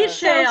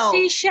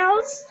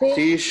 Seashells.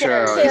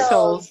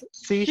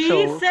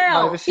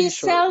 Seashells.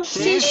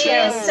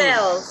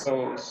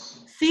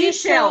 He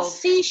sells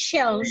seashells.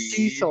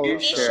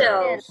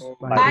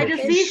 By the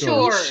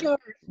seashore.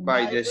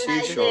 By the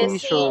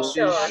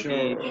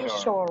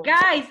seashore.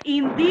 Guys,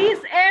 in this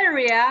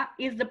area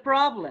is the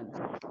problem.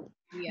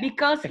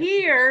 Because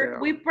here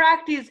we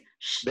practice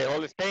The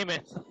whole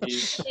statement.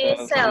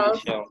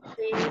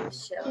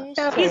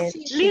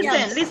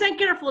 Listen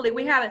carefully.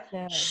 We have it.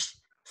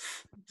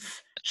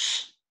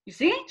 You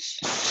see?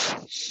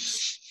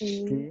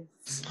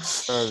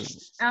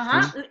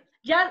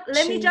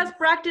 Let me just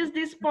practice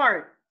this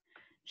part.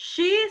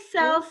 She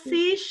sells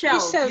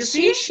seashells. You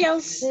see?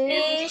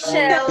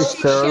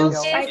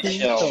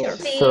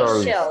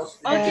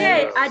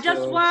 Okay, I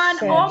just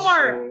want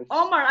Omar,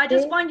 I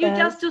just want you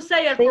just to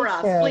say it for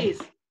us,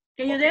 please.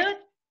 Can you do it?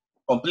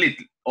 Complete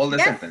all the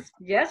sentence.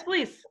 Yes,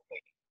 please.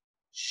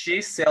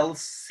 She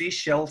sells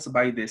seashells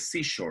by the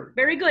seashore.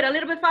 Very good. A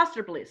little bit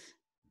faster, please.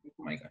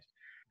 Oh my gosh.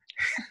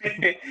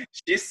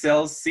 She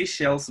sells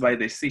seashells by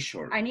the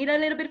seashore. I need a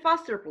little bit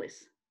faster,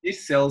 please. She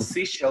sells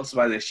seashells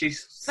by the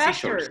seashore.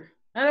 Faster.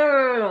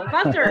 Oh,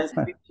 faster.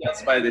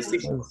 Seashells by the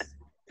seashore.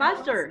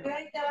 Faster.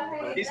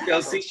 She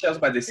sells seashells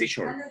by the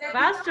seashore.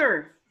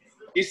 Faster.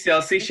 She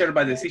sells seashells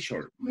by the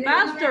seashore.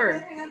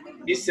 Faster.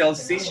 She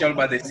sells seashells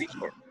by the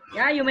seashore.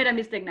 Yeah, you made a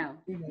mistake now.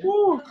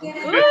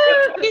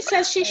 He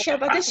sells seashells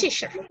by the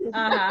seashore.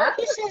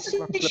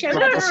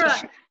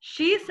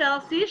 He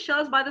sells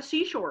seashells by the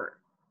seashore.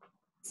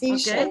 She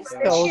sells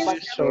seashells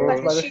by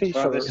the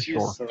seashore.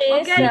 Okay.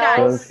 Okay,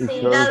 guys.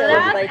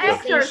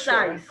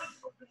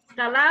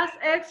 The last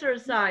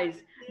exercise.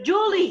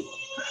 Julie,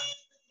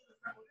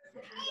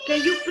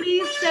 can you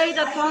please say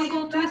the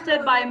tongue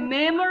twisted by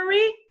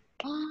memory?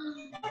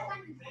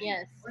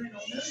 Yes.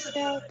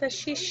 The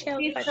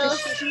seashell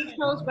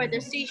by the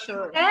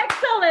seashore.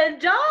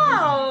 Excellent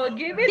job.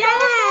 Give it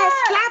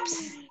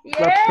claps.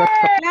 Yeah.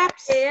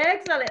 Claps.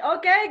 Excellent.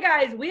 Okay,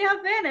 guys, we have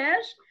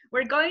finished.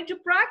 We're going to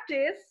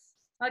practice.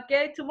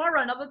 Okay,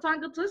 tomorrow another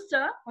tongue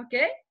twister.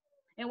 Okay,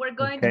 and we're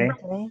going to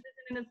practice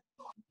listening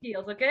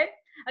skills. Okay.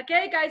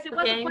 Okay, guys, it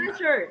was a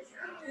pleasure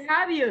to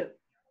have you.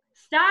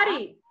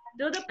 Study.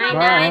 Do the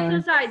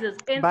practice exercises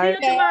and see you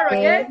tomorrow,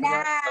 okay?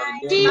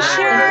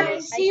 Teacher,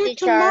 see you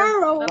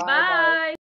tomorrow. Bye-bye.